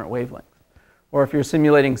at different wavelengths. Or if you're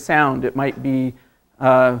simulating sound, it might be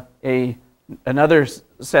another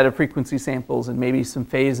set of frequency samples and maybe some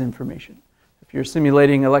phase information. If you're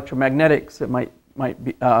simulating electromagnetics, it might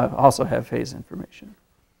be, also have phase information.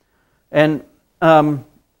 And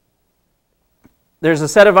there's a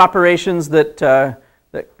set of operations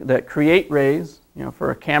that create rays,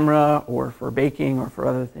 for a camera or for baking or for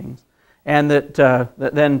other things, and that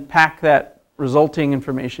then pack that resulting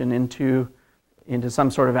information into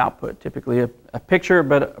some sort of output, typically a picture,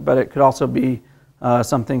 but it could also be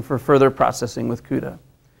something for further processing with CUDA.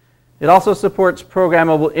 It also supports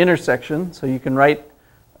programmable intersection, so you can write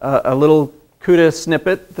a little CUDA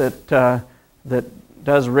snippet that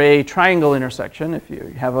does ray triangle intersection if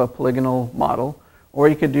you have a polygonal model, or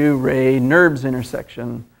you could do ray NURBS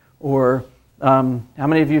intersection, or how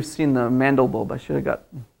many of you have seen the Mandelbulb? I should have got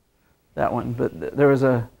that one, but there was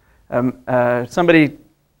somebody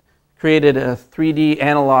created a 3D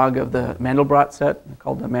analog of the Mandelbrot set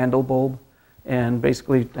called the Mandelbulb, and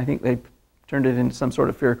basically I think they turned it into some sort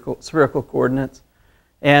of spherical coordinates.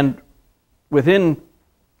 And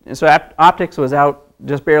so OptiX was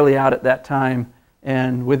just barely out at that time,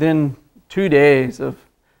 and within 2 days of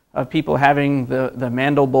people having the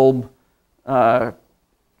Mandelbulb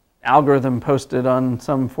algorithm posted on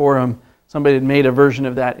some forum, somebody had made a version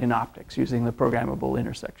of that in OptiX using the programmable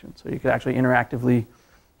intersection. So you could actually interactively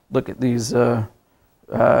look at these 3D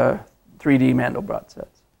Mandelbrot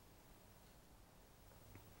sets.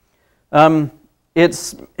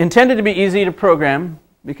 It's intended to be easy to program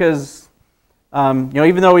because,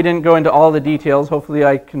 even though we didn't go into all the details, hopefully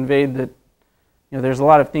I conveyed that there's a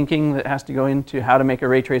lot of thinking that has to go into how to make a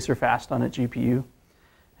ray tracer fast on a GPU.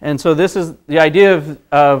 And so this is the idea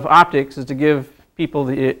of OptiX, is to give people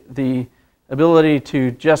the ability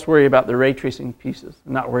to just worry about the ray tracing pieces,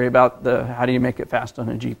 and not worry about how do you make it fast on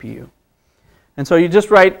a GPU. And so you just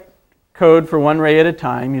write code for one ray at a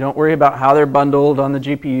time. You don't worry about how they're bundled on the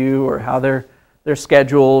GPU or how they're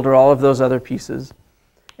scheduled or all of those other pieces.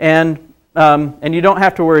 And you don't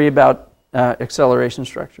have to worry about acceleration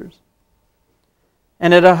structures.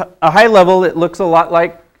 And at a high level, it looks a lot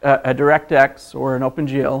like a DirectX or an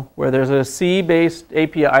OpenGL, where there's a C-based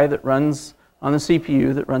API that runs on the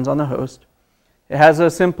CPU, that runs on the host. It has a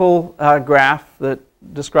simple graph that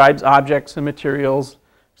describes objects and materials,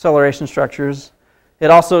 acceleration structures. It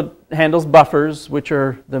also handles buffers, which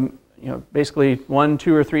are basically 1,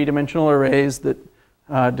 2, or 3-dimensional arrays that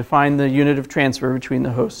define the unit of transfer between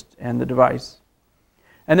the host and the device.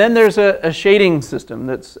 And then there's a shading system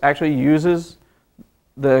that actually uses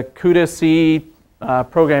the CUDA-C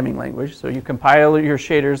programming language. So you compile your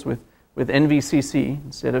shaders with NVCC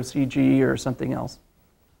instead of CG or something else,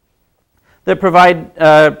 that provide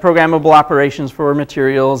programmable operations for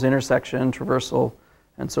materials, intersection, traversal,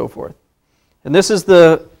 and so forth. And this is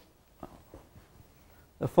the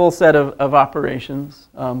full set of operations.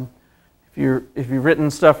 If you've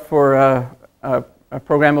written stuff for a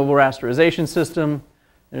programmable rasterization system,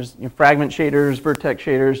 there's fragment shaders, vertex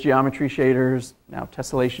shaders, geometry shaders, now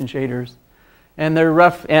tessellation shaders. And they're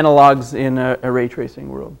rough analogs in a ray tracing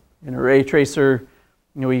world. In a ray tracer,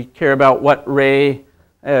 we care about what ray,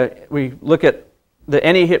 we look at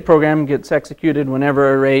any hit program gets executed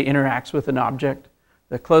whenever a ray interacts with an object.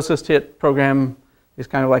 The closest hit program is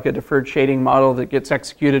kind of like a deferred shading model that gets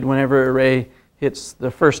executed whenever a ray hits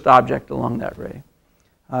the first object along that ray.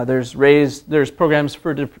 There's programs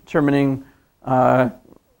for determining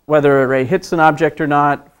whether a ray hits an object or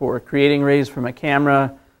not, for creating rays from a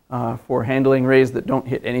camera, for handling rays that don't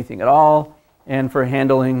hit anything at all, and for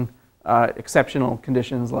handling exceptional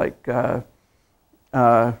conditions like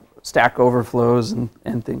stack overflows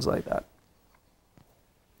and things like that.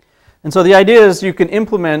 And so the idea is you can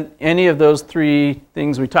implement any of those three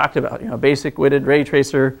things we talked about, basic weighted ray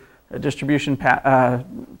tracer, a distribution path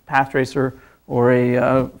tracer, or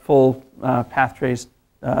a full path trace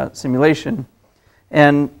simulation.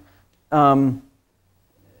 And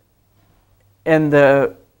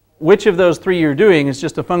which of those three you're doing is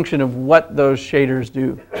just a function of what those shaders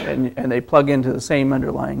do, and they plug into the same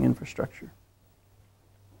underlying infrastructure.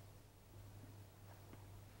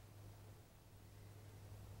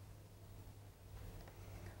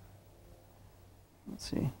 Let's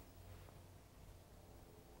see.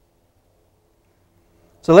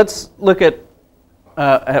 So let's look at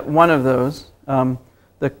one of those.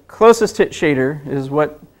 The closest hit shader is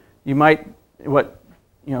what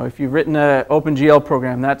if you've written an OpenGL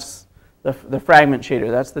program, that's the fragment shader.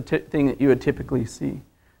 That's the thing that you would typically see.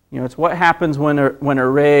 It's what happens when a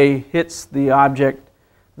ray hits the object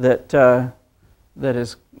that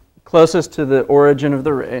is closest to the origin of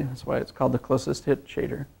the ray. That's why it's called the closest hit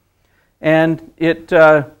shader. And it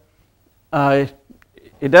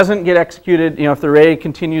doesn't get executed. If the ray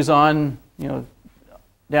continues on,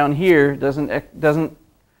 down here, it doesn't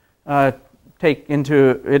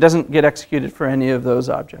get executed for any of those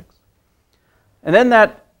objects. And then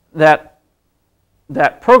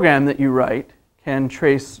that program that you write can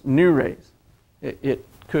trace new rays. It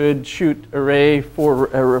could shoot a ray for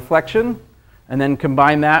a reflection and then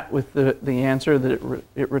combine that with the answer that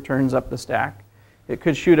it returns up the stack. It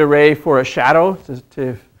could shoot a ray for a shadow.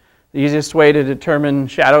 The easiest way to determine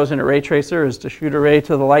shadows in a ray tracer is to shoot a ray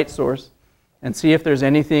to the light source and see if there's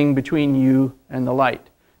anything between you and the light.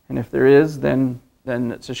 And if there is, then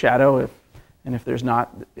it's a shadow. And if there's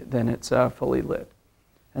not, then it's fully lit.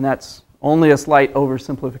 And that's only a slight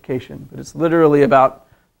oversimplification, but it's literally about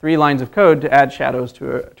 3 lines of code to add shadows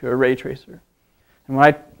to a ray tracer. And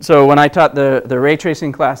when I taught the ray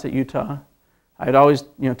tracing class at Utah, I'd always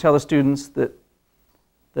tell the students that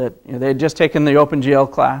they had just taken the OpenGL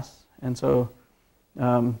class, and so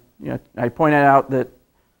I pointed out that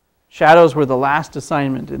shadows were the last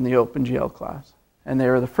assignment in the OpenGL class, and they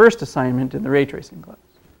were the first assignment in the ray tracing class.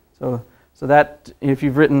 So that, if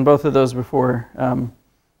you've written both of those before, kind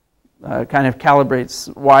of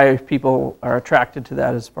calibrates why people are attracted to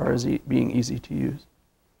that as far as being easy to use.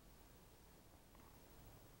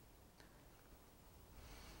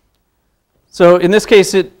 So in this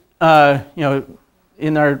case, in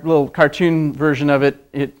our little cartoon version of it,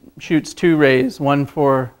 it shoots 2 rays, one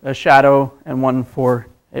for a shadow and one for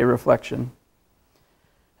a reflection.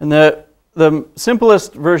 And the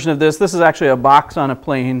simplest version of this is actually a box on a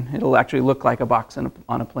plane. It'll actually look like a box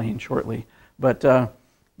on a plane shortly. But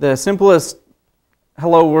the simplest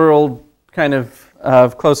hello world kind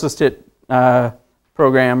of closest hit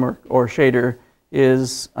program or shader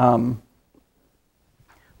is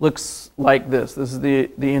looks like this. This is the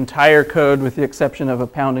entire code with the exception of a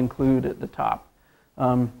pound include at the top,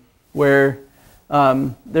 where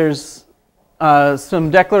there's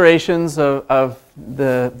some declarations of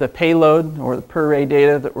the payload or the per ray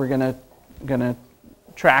data that we're going to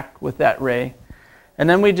track with that ray. And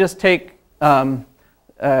then we just take a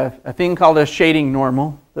thing called a shading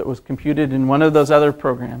normal that was computed in one of those other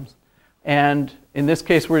programs. And in this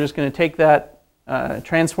case, we're just going to take that,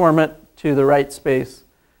 transform it to the right space,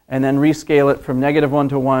 and then rescale it from -1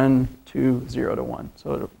 to 1 to 0 to 1.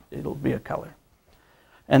 So it'll be a color.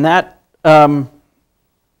 And that,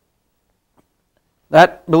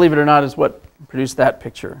 believe it or not, is what produced that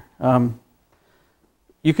picture.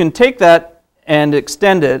 You can take that and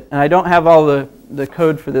extend it, and I don't have all the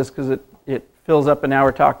code for this because it fills up an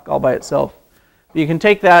hour talk all by itself. But you can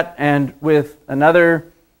take that and with another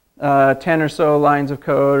 10 or so lines of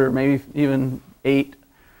code, or maybe even 8,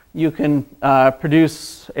 you can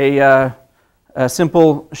produce a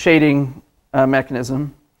simple shading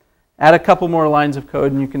mechanism. Add a couple more lines of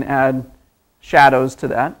code, and you can add shadows to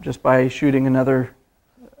that just by shooting another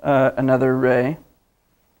ray.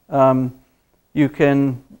 You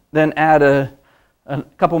can then add a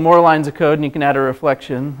couple more lines of code, and you can add a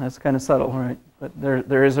reflection. That's kind of subtle, right? But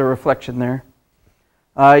there is a reflection there.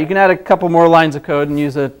 You can add a couple more lines of code and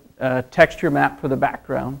use a texture map for the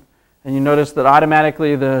background. And you notice that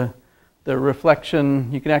automatically the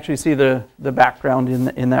reflection, you can actually see the background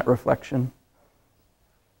in that reflection.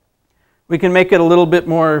 We can make it a little bit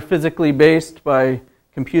more physically based by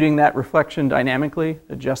computing that reflection dynamically,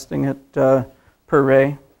 adjusting it per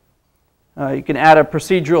ray. You can add a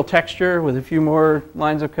procedural texture with a few more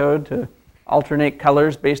lines of code to alternate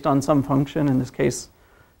colors based on some function. In this case,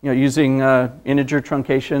 using integer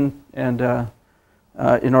truncation and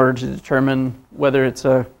in order to determine whether it's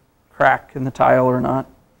a crack in the tile or not.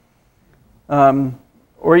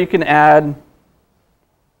 Or you can add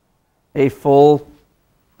a full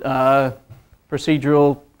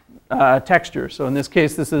procedural texture. So in this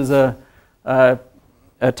case, this is a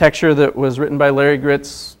texture that was written by Larry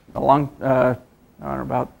Gritz along, I don't know,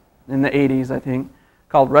 about in the 80s, I think,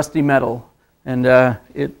 called Rusty Metal. And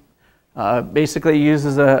it basically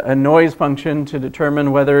uses a noise function to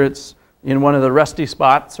determine whether it's in one of the rusty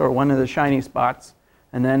spots or one of the shiny spots,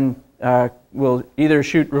 and then will either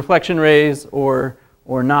shoot reflection rays or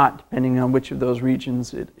not, depending on which of those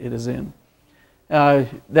regions it is in.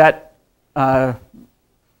 That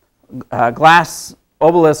glass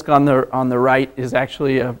obelisk on the right is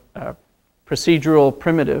actually a procedural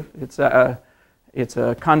primitive. It's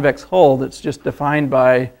a convex hull that's just defined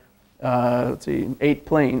by let's see, 8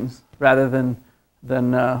 planes rather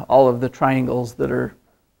than all of the triangles that are.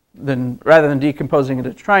 Then rather than decomposing it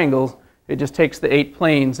into triangles, it just takes the 8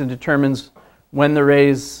 planes and determines when the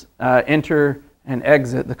rays enter and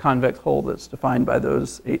exit the convex hull that's defined by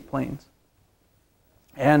those 8 planes.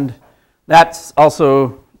 And that's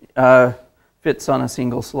also fits on a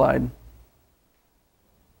single slide.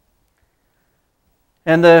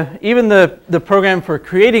 And even the program for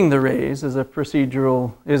creating the rays is a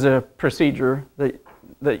procedure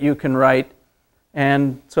that you can write.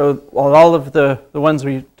 And so while all of the ones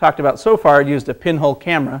we talked about so far used a pinhole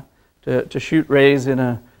camera to shoot rays in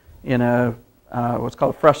a what's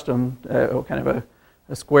called a frustum, kind of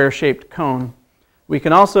a square-shaped cone. We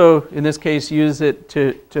can also, in this case, use it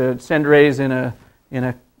to send rays in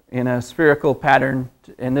a spherical pattern,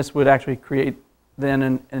 and this would actually create then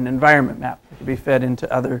an environment map that could be fed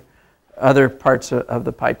into other parts of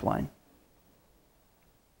the pipeline.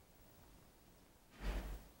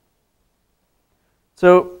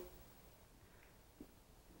 So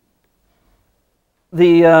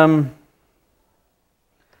the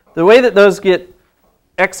way that those get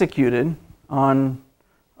executed on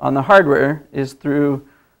the hardware is through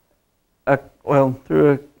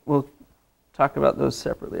we'll talk about those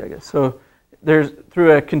separately, I guess. So there's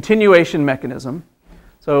through a continuation mechanism.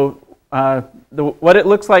 So what it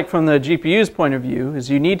looks like from the GPU's point of view is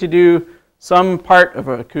you need to do some part of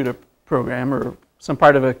a CUDA program or some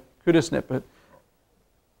part of a CUDA snippet,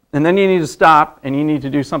 and then you need to stop and you need to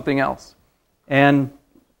do something else. And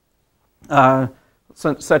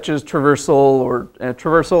such as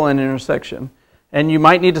traversal and intersection. And you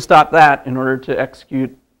might need to stop that in order to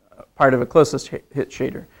execute part of a closest hit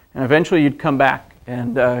shader. And eventually you'd come back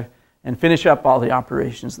and finish up all the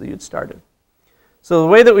operations that you'd started. So the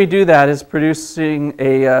way that we do that is producing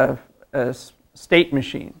a state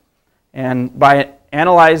machine. And by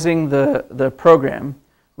analyzing the program,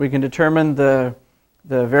 we can determine the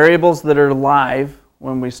variables that are live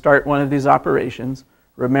when we start one of these operations,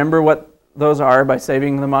 remember what those are by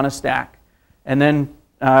saving them on a stack, and then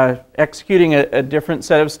executing a different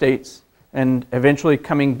set of states and eventually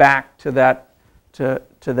coming back to that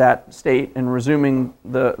state and resuming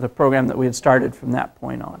the program that we had started from that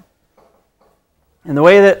point on. And the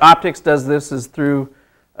way that OptiX does this is through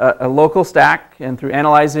a local stack and through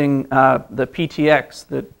analyzing the PTX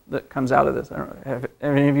that comes out of this. I don't know, have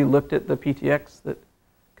any of you looked at the PTX that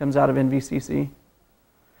comes out of NVCC?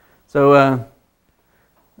 So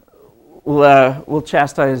we'll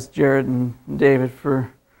chastise Jared and David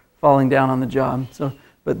for falling down on the job. So,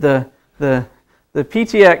 but the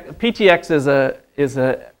PTX is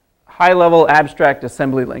a high-level abstract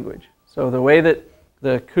assembly language. So the way that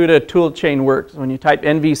the CUDA toolchain works, when you type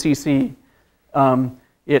NVCC,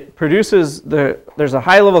 it produces there's a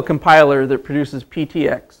high-level compiler that produces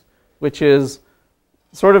PTX, which is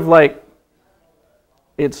sort of like,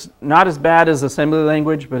 it's not as bad as assembly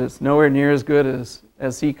language, but it's nowhere near as good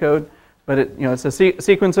as C code. But it's a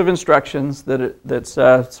sequence of instructions that's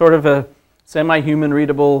sort of a semi-human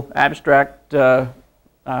readable abstract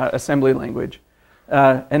assembly language.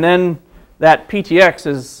 And then that PTX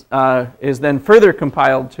is then further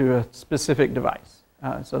compiled to a specific device.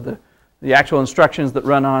 So the actual instructions that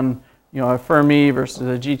run on a Fermi versus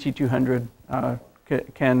a GT200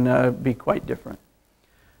 can be quite different.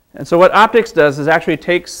 And so what OptiX does is actually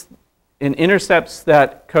takes and intercepts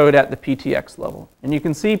that code at the PTX level. And you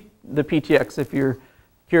can see the PTX if you're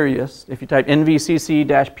curious. If you type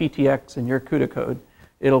nvcc-ptx in your CUDA code,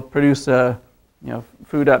 it'll produce a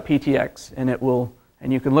foo.ptx,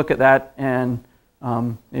 and you can look at that, and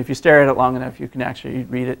if you stare at it long enough, you can actually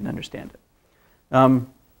read it and understand it.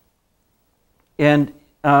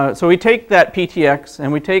 So we take that PTX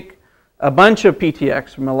and we take a bunch of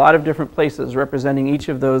PTX from a lot of different places representing each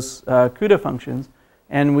of those CUDA functions,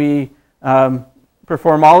 and we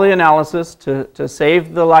perform all the analysis to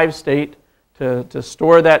save the live state, to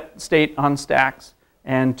store that state on stacks,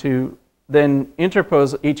 and to then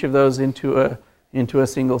interpose each of those into a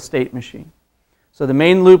single state machine. So the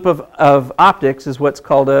main loop of OptiX is what's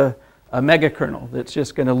called a megakernel that's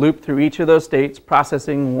just going to loop through each of those states,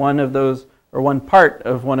 processing one of those, or one part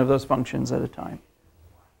of one of those functions at a time.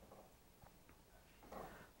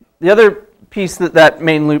 The other piece that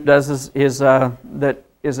main loop does is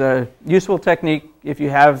a useful technique if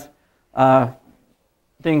you have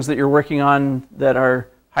things that you're working on that are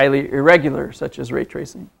highly irregular, such as ray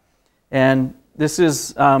tracing. And this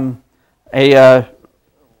is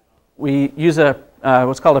we use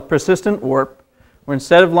what's called a persistent warp, where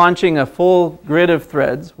instead of launching a full grid of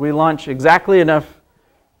threads, we launch exactly enough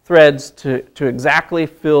threads to exactly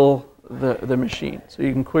fill the machine. So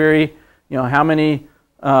you can query how many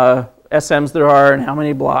SMs there are and how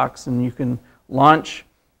many blocks, and you can launch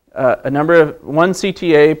one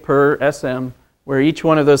CTA per SM, where each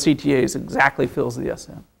one of those CTAs exactly fills the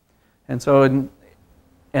SM. And so, and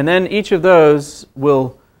then each of those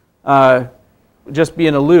will just be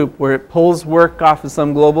in a loop where it pulls work off of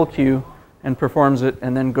some global queue and performs it,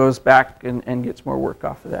 and then goes back and gets more work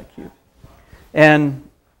off of that queue. And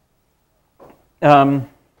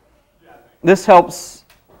this helps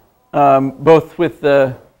both with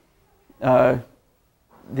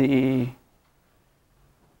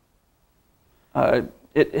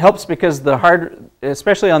it helps because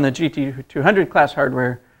especially on the GT200 class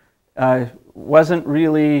hardware, wasn't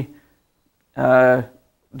really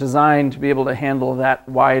designed to be able to handle that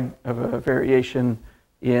wide of a variation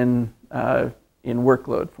in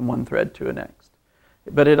workload from one thread to the next.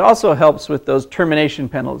 But it also helps with those termination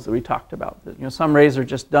penalties that we talked about. That, some rays are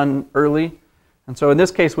just done early, and so in this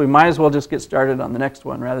case, we might as well just get started on the next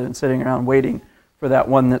one rather than sitting around waiting for that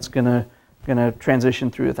one that's going to transition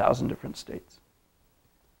through 1,000 different states.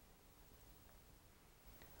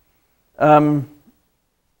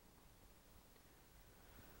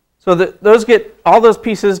 So all those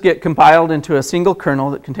pieces get compiled into a single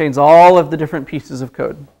kernel that contains all of the different pieces of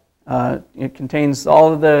code. It contains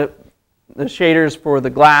all of the shaders for the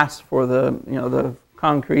glass, for the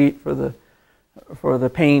concrete, for the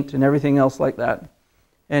paint, and everything else like that.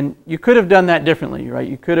 And you could have done that differently, right?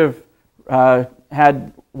 You could have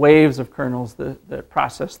had waves of kernels that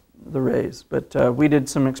processed the rays, but we did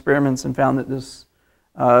some experiments and found that this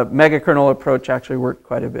megakernel approach actually worked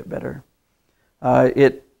quite a bit better.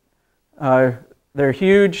 They're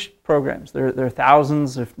huge programs. They're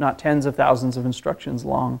thousands, if not tens of thousands of instructions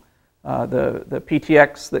long. The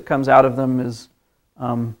PTX that comes out of them is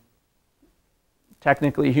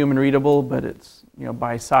technically human readable, but it's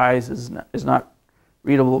by size is not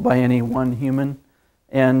readable by any one human.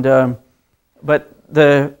 And but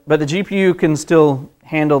the GPU can still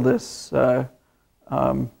handle this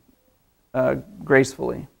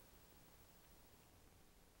gracefully.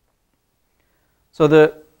 So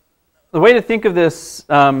the way to think of this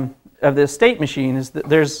state machine is that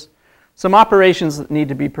there's some operations that need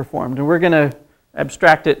to be performed, and we're going to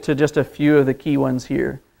abstract it to just a few of the key ones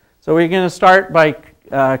here. So we're going to start by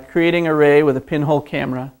creating an array with a pinhole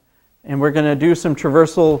camera, and we're going to do some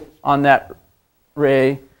traversal on that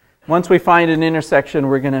array. Once we find an intersection,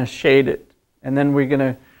 we're going to shade it, and then we're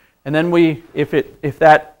going to, and then if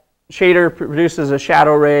that shader produces a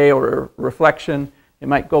shadow ray or a reflection, it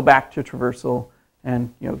might go back to traversal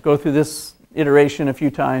and go through this iteration a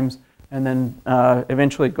few times, and then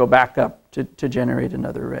eventually go back up to generate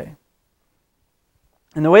another ray.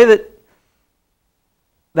 And the way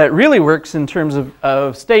that really works in terms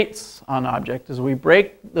of states on object is we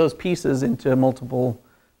break those pieces into multiple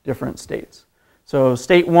different states. So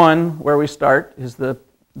state 1, where we start, is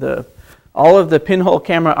all of the pinhole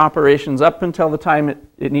camera operations up until the time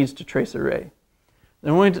it needs to trace a ray.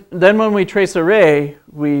 Then when we trace a ray,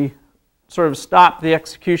 we sort of stop the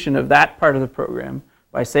execution of that part of the program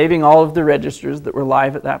by saving all of the registers that were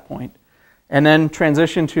live at that point, and then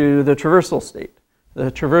transition to the traversal state. The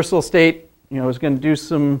traversal state is going to do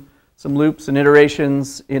some loops and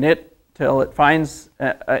iterations in it till it finds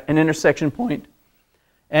an intersection point,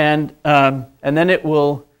 and then it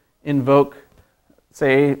will invoke,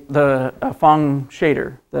 say, a Phong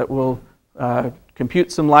shader that will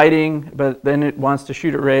compute some lighting, but then it wants to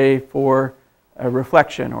shoot a ray for a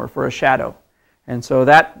reflection or for a shadow. And so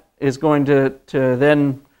that is going to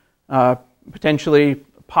then potentially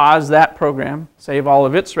pause that program, save all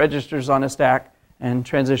of its registers on a stack, and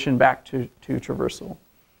transition back to traversal.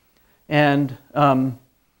 And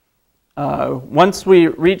once we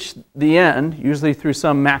reach the end, usually through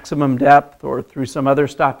some maximum depth or through some other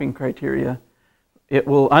stopping criteria, it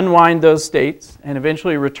will unwind those states and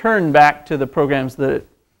eventually return back to the programs that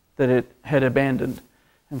it had abandoned.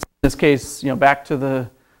 And so in this case, back to the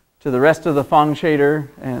rest of the Phong shader,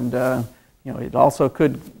 and it also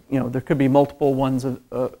could, there could be multiple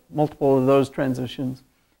of those transitions,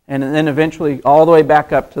 and then eventually all the way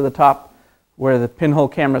back up to the top where the pinhole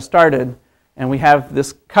camera started, and we have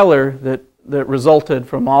this color that resulted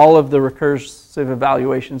from all of the recursive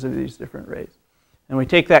evaluations of these different rays. And we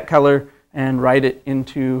take that color and write it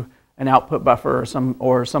into an output buffer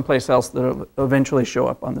or someplace else that will eventually show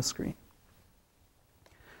up on the screen.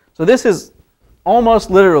 So this is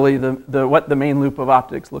almost literally what the main loop of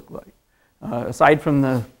optics looked like. Aside from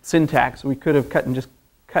the syntax, we could have cut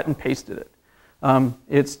and pasted it.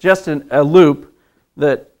 It's just a loop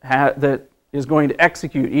that is going to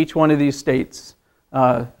execute each one of these states,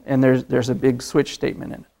 and there's a big switch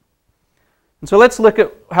statement in it. And so let's look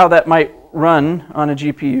at how that might run on a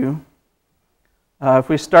GPU. If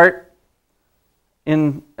we start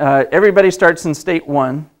everybody starts in state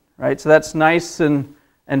 1, right? So that's nice and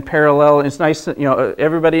parallel. It's nice,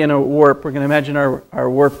 everybody in a warp. We're going to imagine our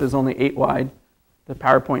warp is only 8 wide, the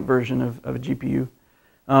PowerPoint version of a GPU.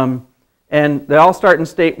 And they all start in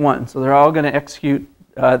state 1, so they're all going to execute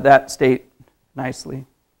that state nicely.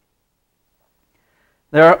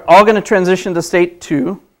 They're all going to transition to state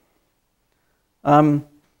 2. But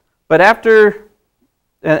after,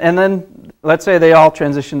 and then let's say they all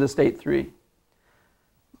transition to state 3.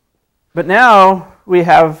 But now we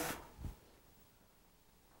have,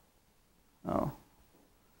 all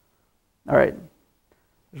right,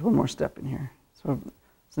 there's one more step in here.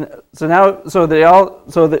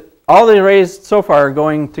 All the arrays so far are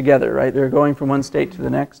going together, right? They're going from one state to the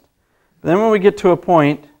next. But then when we get to a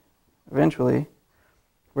point, eventually,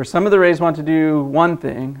 where some of the arrays want to do one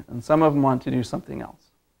thing and some of them want to do something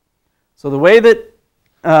else. So the way that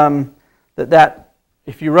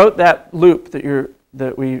if you wrote that loop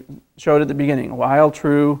that we showed at the beginning, while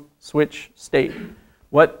true, switch state,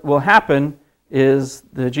 what will happen is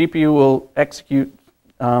the GPU will execute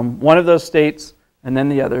one of those states and then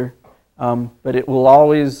the other, but it will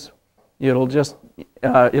always,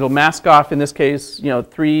 it'll mask off, in this case,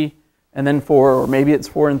 3 and then 4, or maybe it's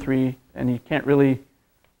 4 and 3, and you can't really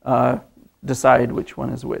decide which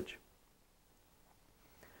one is which.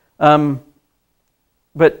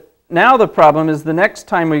 But now the problem is the next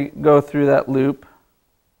time we go through that loop,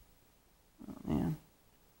 oh man.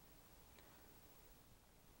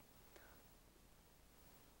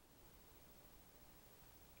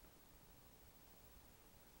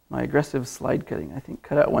 My aggressive slide cutting, I think,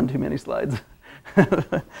 cut out one too many slides.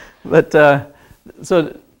 But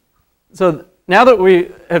so now that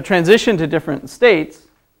we have transitioned to different states,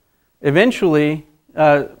 eventually,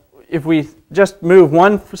 if we just move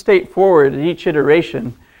one state forward at each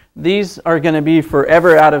iteration, these are going to be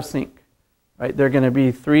forever out of sync, right? They're going to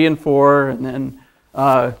be 3 and 4, and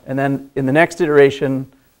then in the next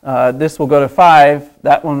iteration, this will go to 5.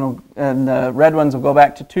 That one will, and the red ones will go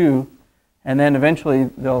back to 2. And then eventually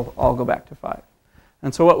they'll all go back to 5.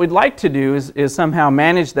 And so what we'd like to do is somehow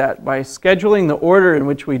manage that by scheduling the order in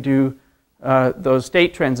which we do those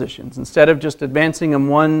state transitions. Instead of just advancing them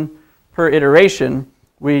one per iteration,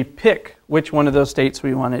 we pick which one of those states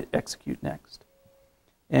we want to execute next.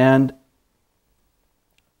 And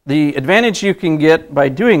the advantage you can get by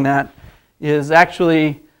doing that is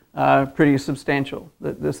actually pretty substantial.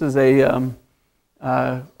 This is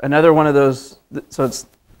another one of those, so it's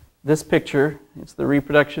this picture. It's the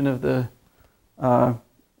reproduction of the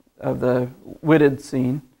whitted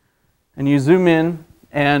scene. And you zoom in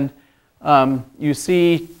and you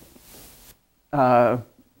see some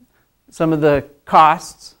of the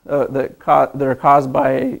costs that are caused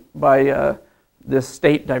by this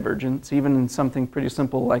state divergence, even in something pretty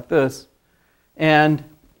simple like this. And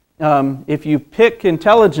if you pick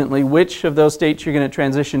intelligently which of those states you're going to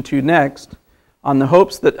transition to next, on the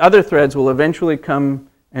hopes that other threads will eventually come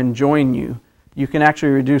and join you, you can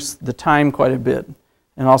actually reduce the time quite a bit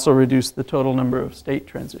and also reduce the total number of state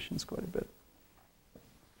transitions quite a bit.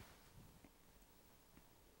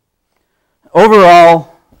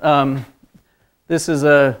 Overall, this is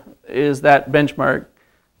that benchmark.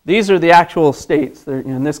 These are the actual states.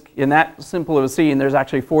 In that simple of a scene, there's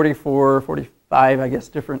actually 44, 45, I guess,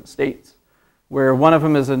 different states, where one of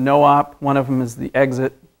them is a no-op, one of them is the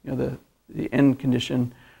exit, the end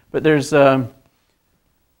condition. But there's all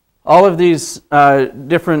of these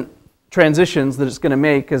different transitions that it's going to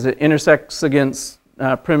make as it intersects against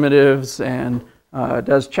primitives and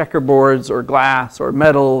does checkerboards or glass or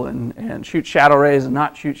metal and shoot shadow rays and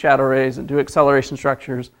not shoot shadow rays and do acceleration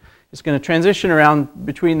structures. It's going to transition around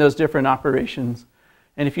between those different operations.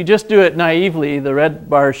 And if you just do it naively, the red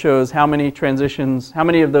bar shows how many transitions, how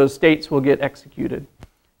many of those states will get executed.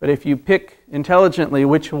 But if you pick intelligently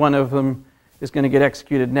which one of them is going to get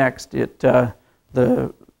executed next, it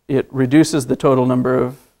reduces the total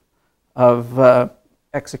number of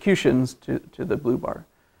executions to the blue bar.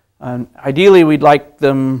 Ideally, we'd like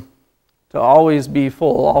them to always be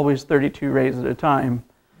full, always 32 rays at a time,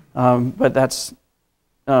 but that's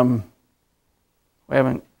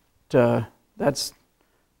that's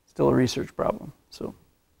still a research problem. So,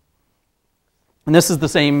 and this is the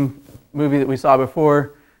same movie that we saw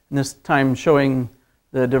before, and this time showing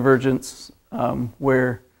the divergence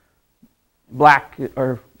where black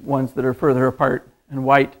are ones that are further apart, and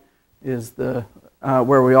white is the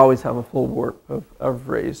where we always have a full warp of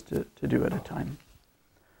rays to do at a time.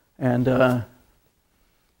 And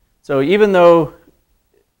so even though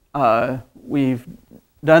we've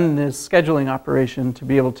done this scheduling operation to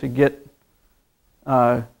be able to get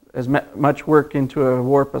as much work into a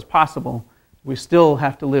warp as possible, we still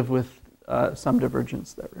have to live with some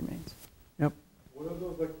divergence that remains. Yep. What are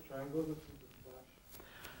those like triangles that you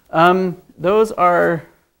flash? Those are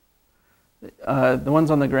the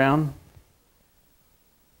ones on the ground.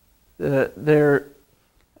 They're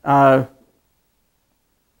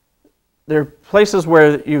places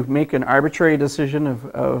where you make an arbitrary decision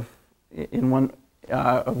of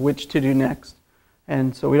which to do next,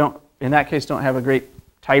 and so we don't, in that case, don't have a great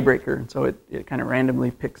tiebreaker, and so it kind of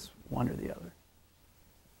randomly picks one or the other.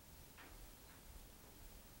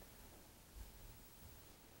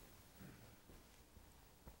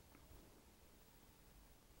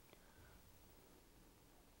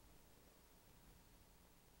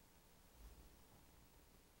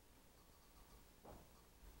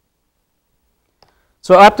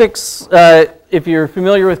 So optics, if you're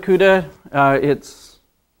familiar with CUDA, it's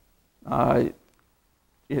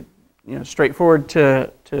straightforward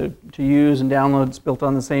to use and download. It's built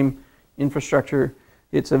on the same infrastructure.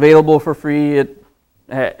 It's available for free at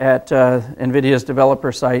NVIDIA's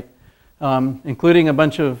developer site, including a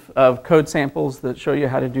bunch of code samples that show you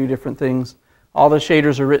how to do different things. All the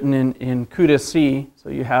shaders are written in CUDA C, so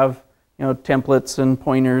you have templates and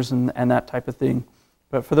pointers and that type of thing.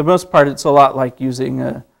 But for the most part, it's a lot like using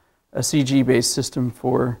a CG-based system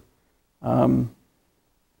for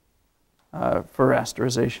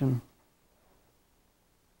rasterization.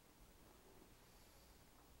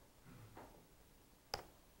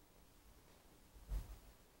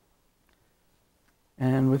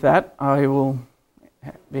 And with that, I will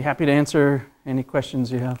be happy to answer any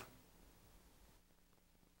questions you have.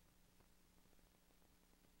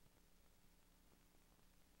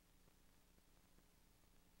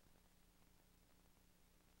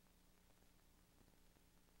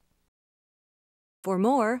 For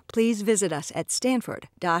more, please visit us at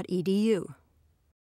stanford.edu.